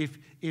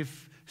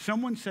 if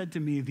someone said to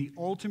me the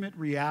ultimate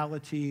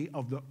reality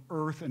of the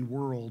earth and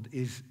world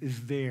is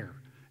there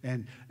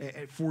and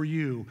for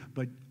you,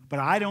 but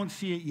I don't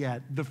see it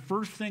yet, the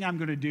first thing I'm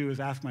going to do is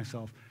ask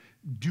myself,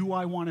 do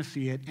I want to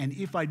see it? And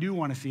if I do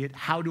want to see it,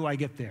 how do I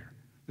get there?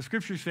 The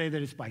scriptures say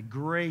that it's by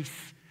grace.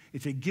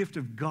 It's a gift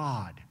of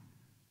God.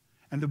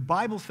 And the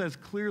Bible says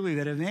clearly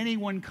that if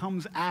anyone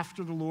comes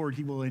after the Lord,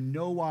 he will in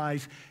no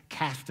wise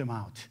cast him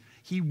out.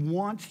 He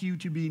wants you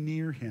to be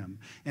near him.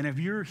 And if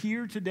you're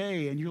here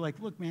today and you're like,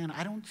 look, man,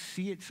 I don't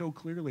see it so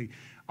clearly,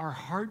 our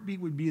heartbeat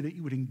would be that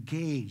you would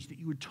engage, that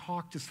you would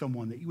talk to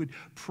someone, that you would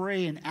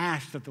pray and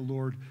ask that the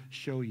Lord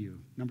show you.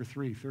 Number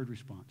three, third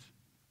response.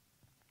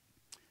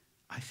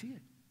 I see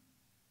it.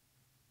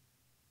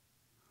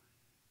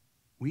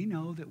 We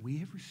know that we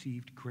have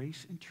received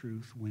grace and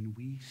truth when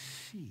we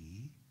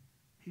see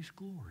his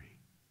glory.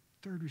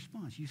 Third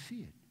response, you see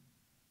it.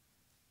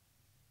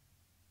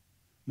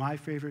 My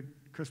favorite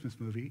Christmas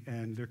movie,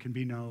 and there can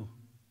be no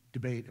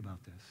debate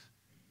about this,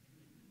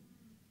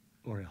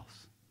 or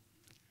else.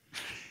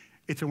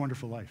 It's a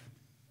Wonderful Life.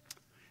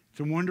 It's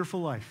a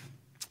Wonderful Life.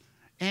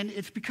 And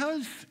it's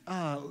because,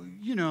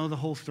 the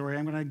whole story.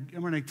 I'm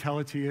gonna tell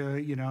it to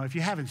you. If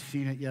you haven't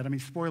seen it yet,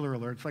 spoiler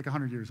alert, it's like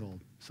 100 years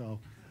old. So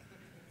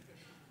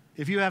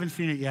if you haven't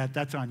seen it yet,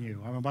 that's on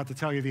you. I'm about to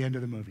tell you the end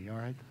of the movie, all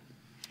right?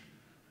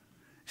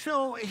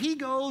 So he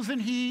goes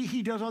and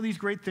he does all these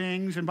great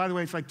things. And by the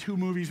way, it's like two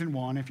movies in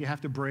one. If you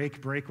have to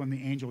break when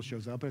the angel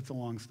shows up. It's a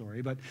long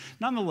story. But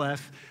nonetheless,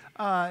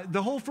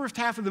 the whole first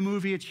half of the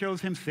movie, it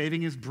shows him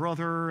saving his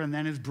brother and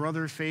then his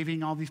brother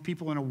saving all these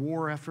people in a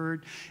war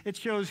effort. It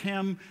shows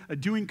him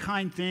doing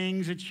kind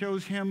things. It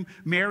shows him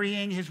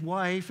marrying his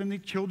wife and the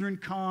children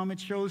come. It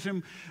shows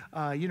him,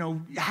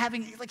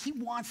 he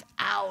wants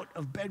out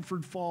of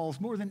Bedford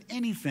Falls more than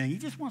anything. He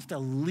just wants to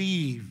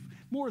leave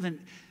more than...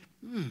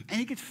 And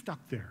he gets stuck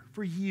there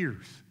for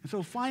years. And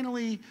so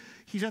finally,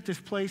 he's at this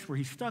place where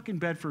he's stuck in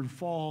Bedford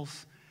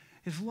Falls.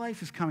 His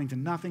life is coming to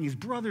nothing. His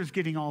brother's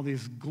getting all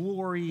this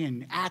glory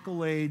and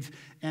accolades,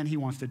 and he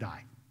wants to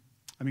die.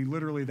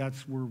 Literally,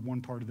 that's where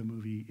one part of the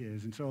movie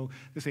is. And so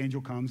this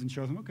angel comes and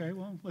shows him, okay,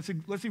 well,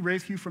 let's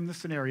erase you from this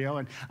scenario,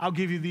 and I'll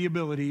give you the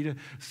ability to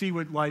see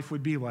what life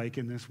would be like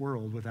in this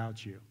world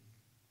without you.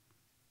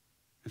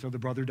 And so the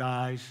brother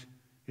dies.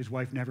 His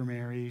wife never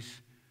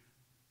marries.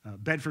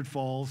 Bedford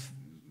falls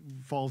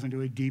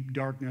into a deep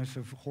darkness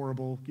of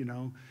horrible,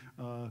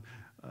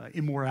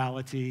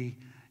 immorality.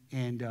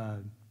 And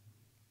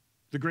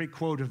the great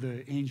quote of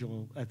the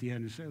angel at the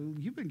end is,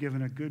 you've been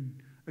given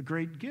a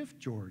great gift,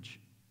 George,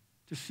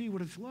 to see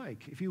what it's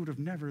like if you would have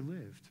never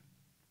lived.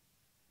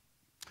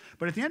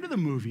 But at the end of the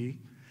movie,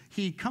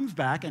 he comes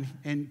back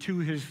and to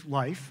his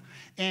life,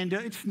 and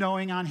it's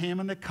snowing on him,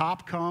 and the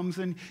cop comes,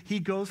 and he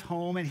goes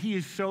home, and he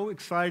is so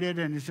excited,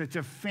 and it's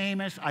a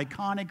famous,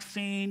 iconic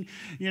scene,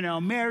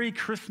 Merry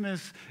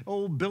Christmas,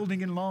 old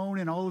building and loan,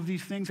 and all of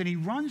these things, and he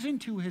runs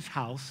into his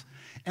house,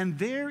 and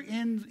there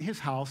in his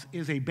house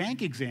is a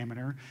bank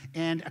examiner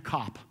and a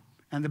cop,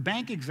 and the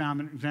bank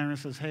examiner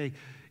says, hey,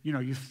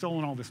 you've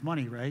stolen all this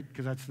money, right?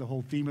 Because that's the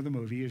whole theme of the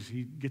movie, is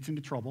he gets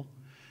into trouble.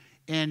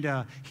 And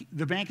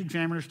the bank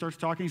examiner starts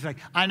talking. He's like,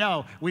 I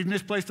know, we've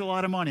misplaced a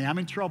lot of money. I'm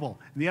in trouble.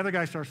 And the other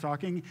guy starts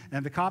talking,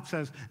 and the cop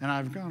says, and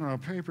I've got a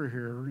paper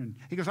here. And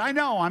he goes, I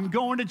know, I'm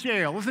going to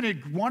jail. Isn't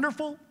it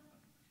wonderful?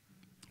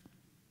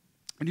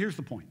 And here's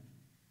the point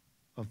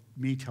of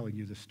me telling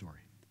you this story.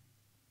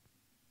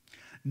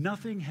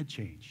 Nothing had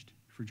changed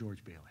for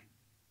George Bailey.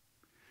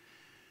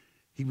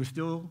 He was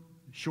still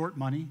short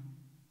money.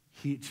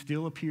 It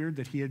still appeared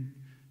that he had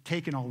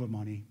taken all the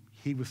money.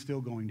 He was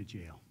still going to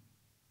jail.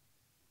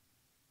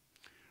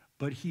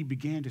 But he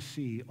began to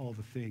see all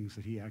the things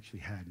that he actually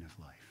had in his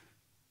life.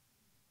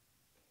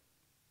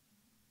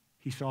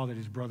 He saw that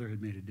his brother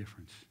had made a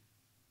difference.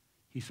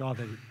 He saw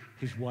that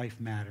his wife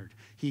mattered.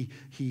 He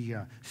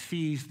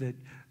sees that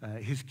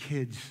his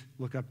kids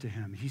look up to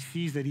him. He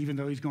sees that even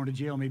though he's going to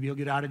jail, maybe he'll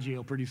get out of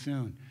jail pretty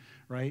soon,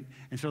 right?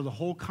 And so the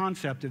whole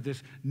concept of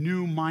this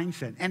new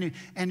mindset.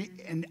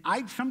 And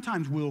I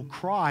sometimes will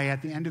cry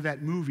at the end of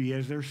that movie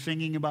as they're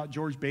singing about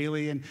George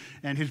Bailey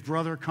and his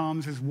brother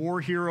comes, his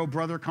war hero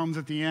brother comes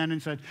at the end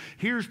and said,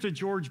 "Here's to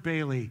George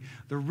Bailey,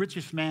 the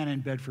richest man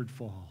in Bedford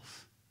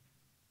Falls."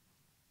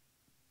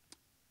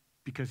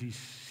 Because he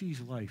sees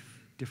life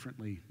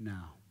differently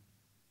now.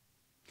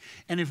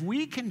 And if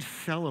we can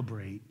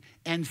celebrate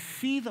and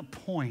see the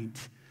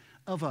point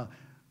of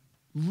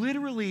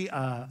literally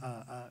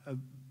a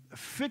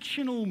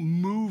fictional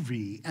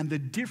movie and the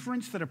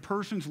difference that a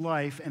person's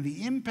life and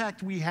the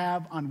impact we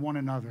have on one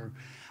another,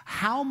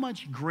 how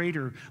much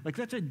greater, like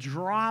that's a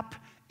drop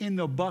in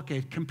the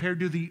bucket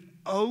compared to the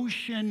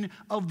ocean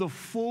of the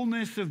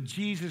fullness of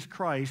Jesus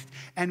Christ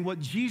and what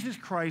Jesus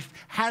Christ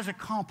has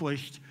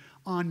accomplished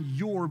on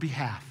your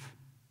behalf.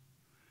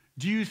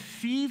 Do you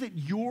see that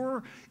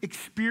your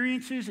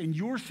experiences and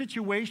your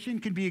situation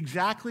can be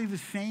exactly the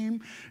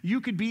same? You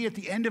could be at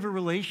the end of a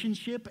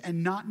relationship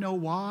and not know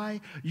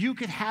why. You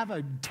could have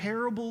a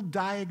terrible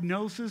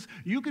diagnosis.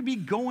 You could be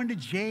going to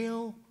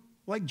jail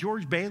like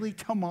George Bailey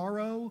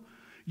tomorrow.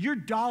 Your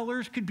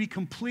dollars could be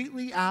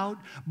completely out.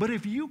 But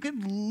if you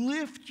could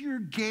lift your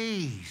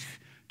gaze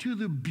to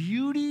the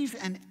beauties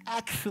and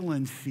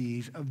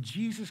excellencies of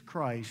Jesus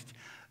Christ,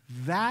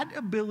 that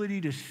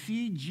ability to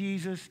see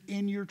Jesus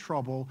in your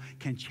trouble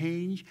can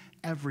change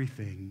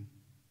everything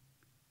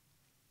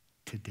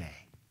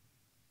today.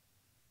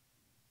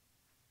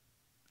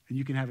 And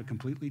you can have a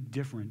completely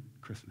different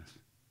Christmas.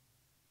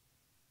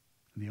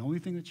 And the only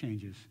thing that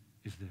changes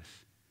is this.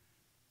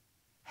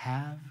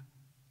 Have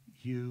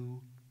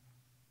you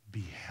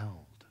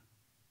beheld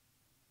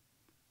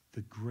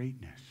the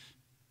greatness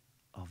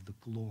of the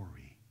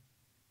glory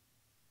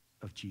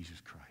of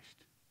Jesus Christ?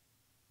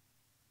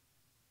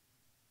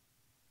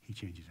 He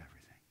changes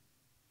everything.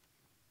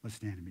 Let's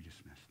stand and be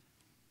dismissed.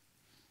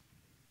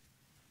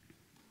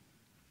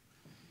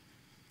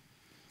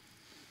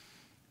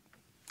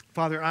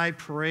 Father, I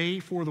pray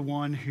for the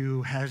one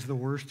who has the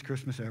worst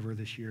Christmas ever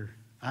this year.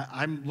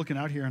 I'm looking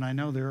out here and I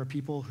know there are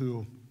people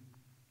who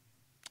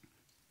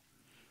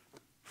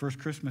first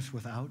Christmas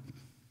without.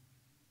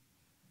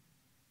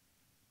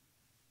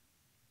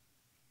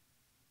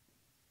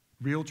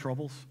 Real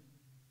troubles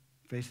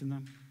facing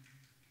them.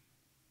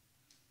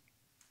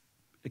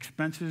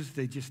 Expenses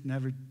they just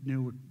never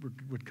knew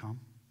would come,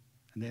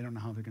 and they don't know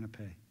how they're going to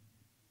pay.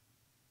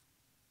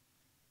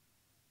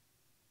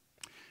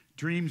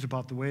 Dreams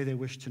about the way they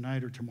wish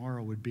tonight or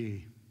tomorrow would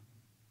be,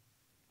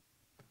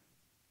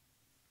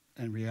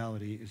 and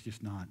reality is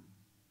just not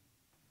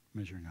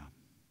measuring up.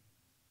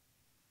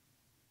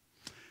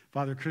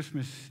 Father,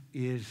 Christmas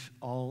is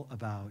all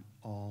about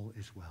all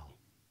is well.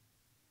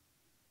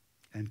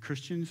 And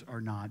Christians are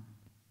not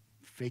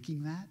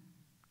faking that.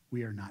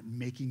 We are not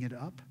making it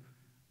up.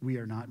 We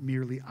are not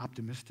merely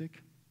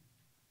optimistic.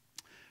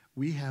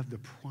 We have the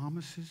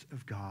promises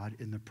of God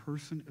in the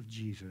person of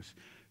Jesus,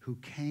 who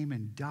came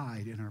and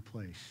died in our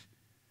place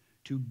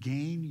to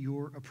gain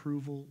your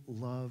approval,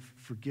 love,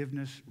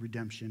 forgiveness,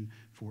 redemption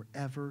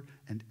forever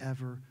and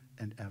ever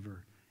and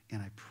ever.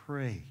 And I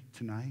pray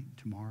tonight,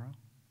 tomorrow,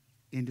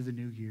 into the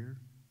new year,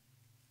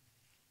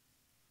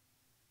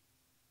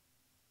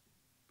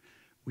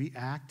 we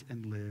act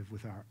and live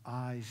with our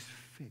eyes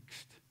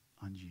fixed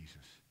on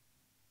Jesus.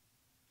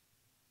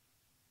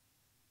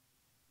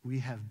 We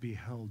have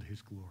beheld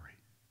his glory.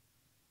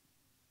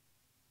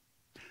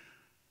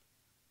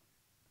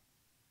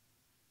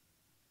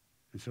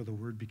 And so the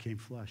Word became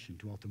flesh and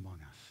dwelt among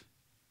us,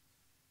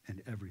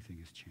 and everything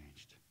has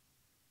changed.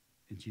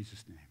 In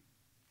Jesus' name,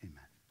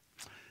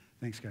 amen.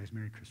 Thanks, guys.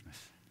 Merry Christmas.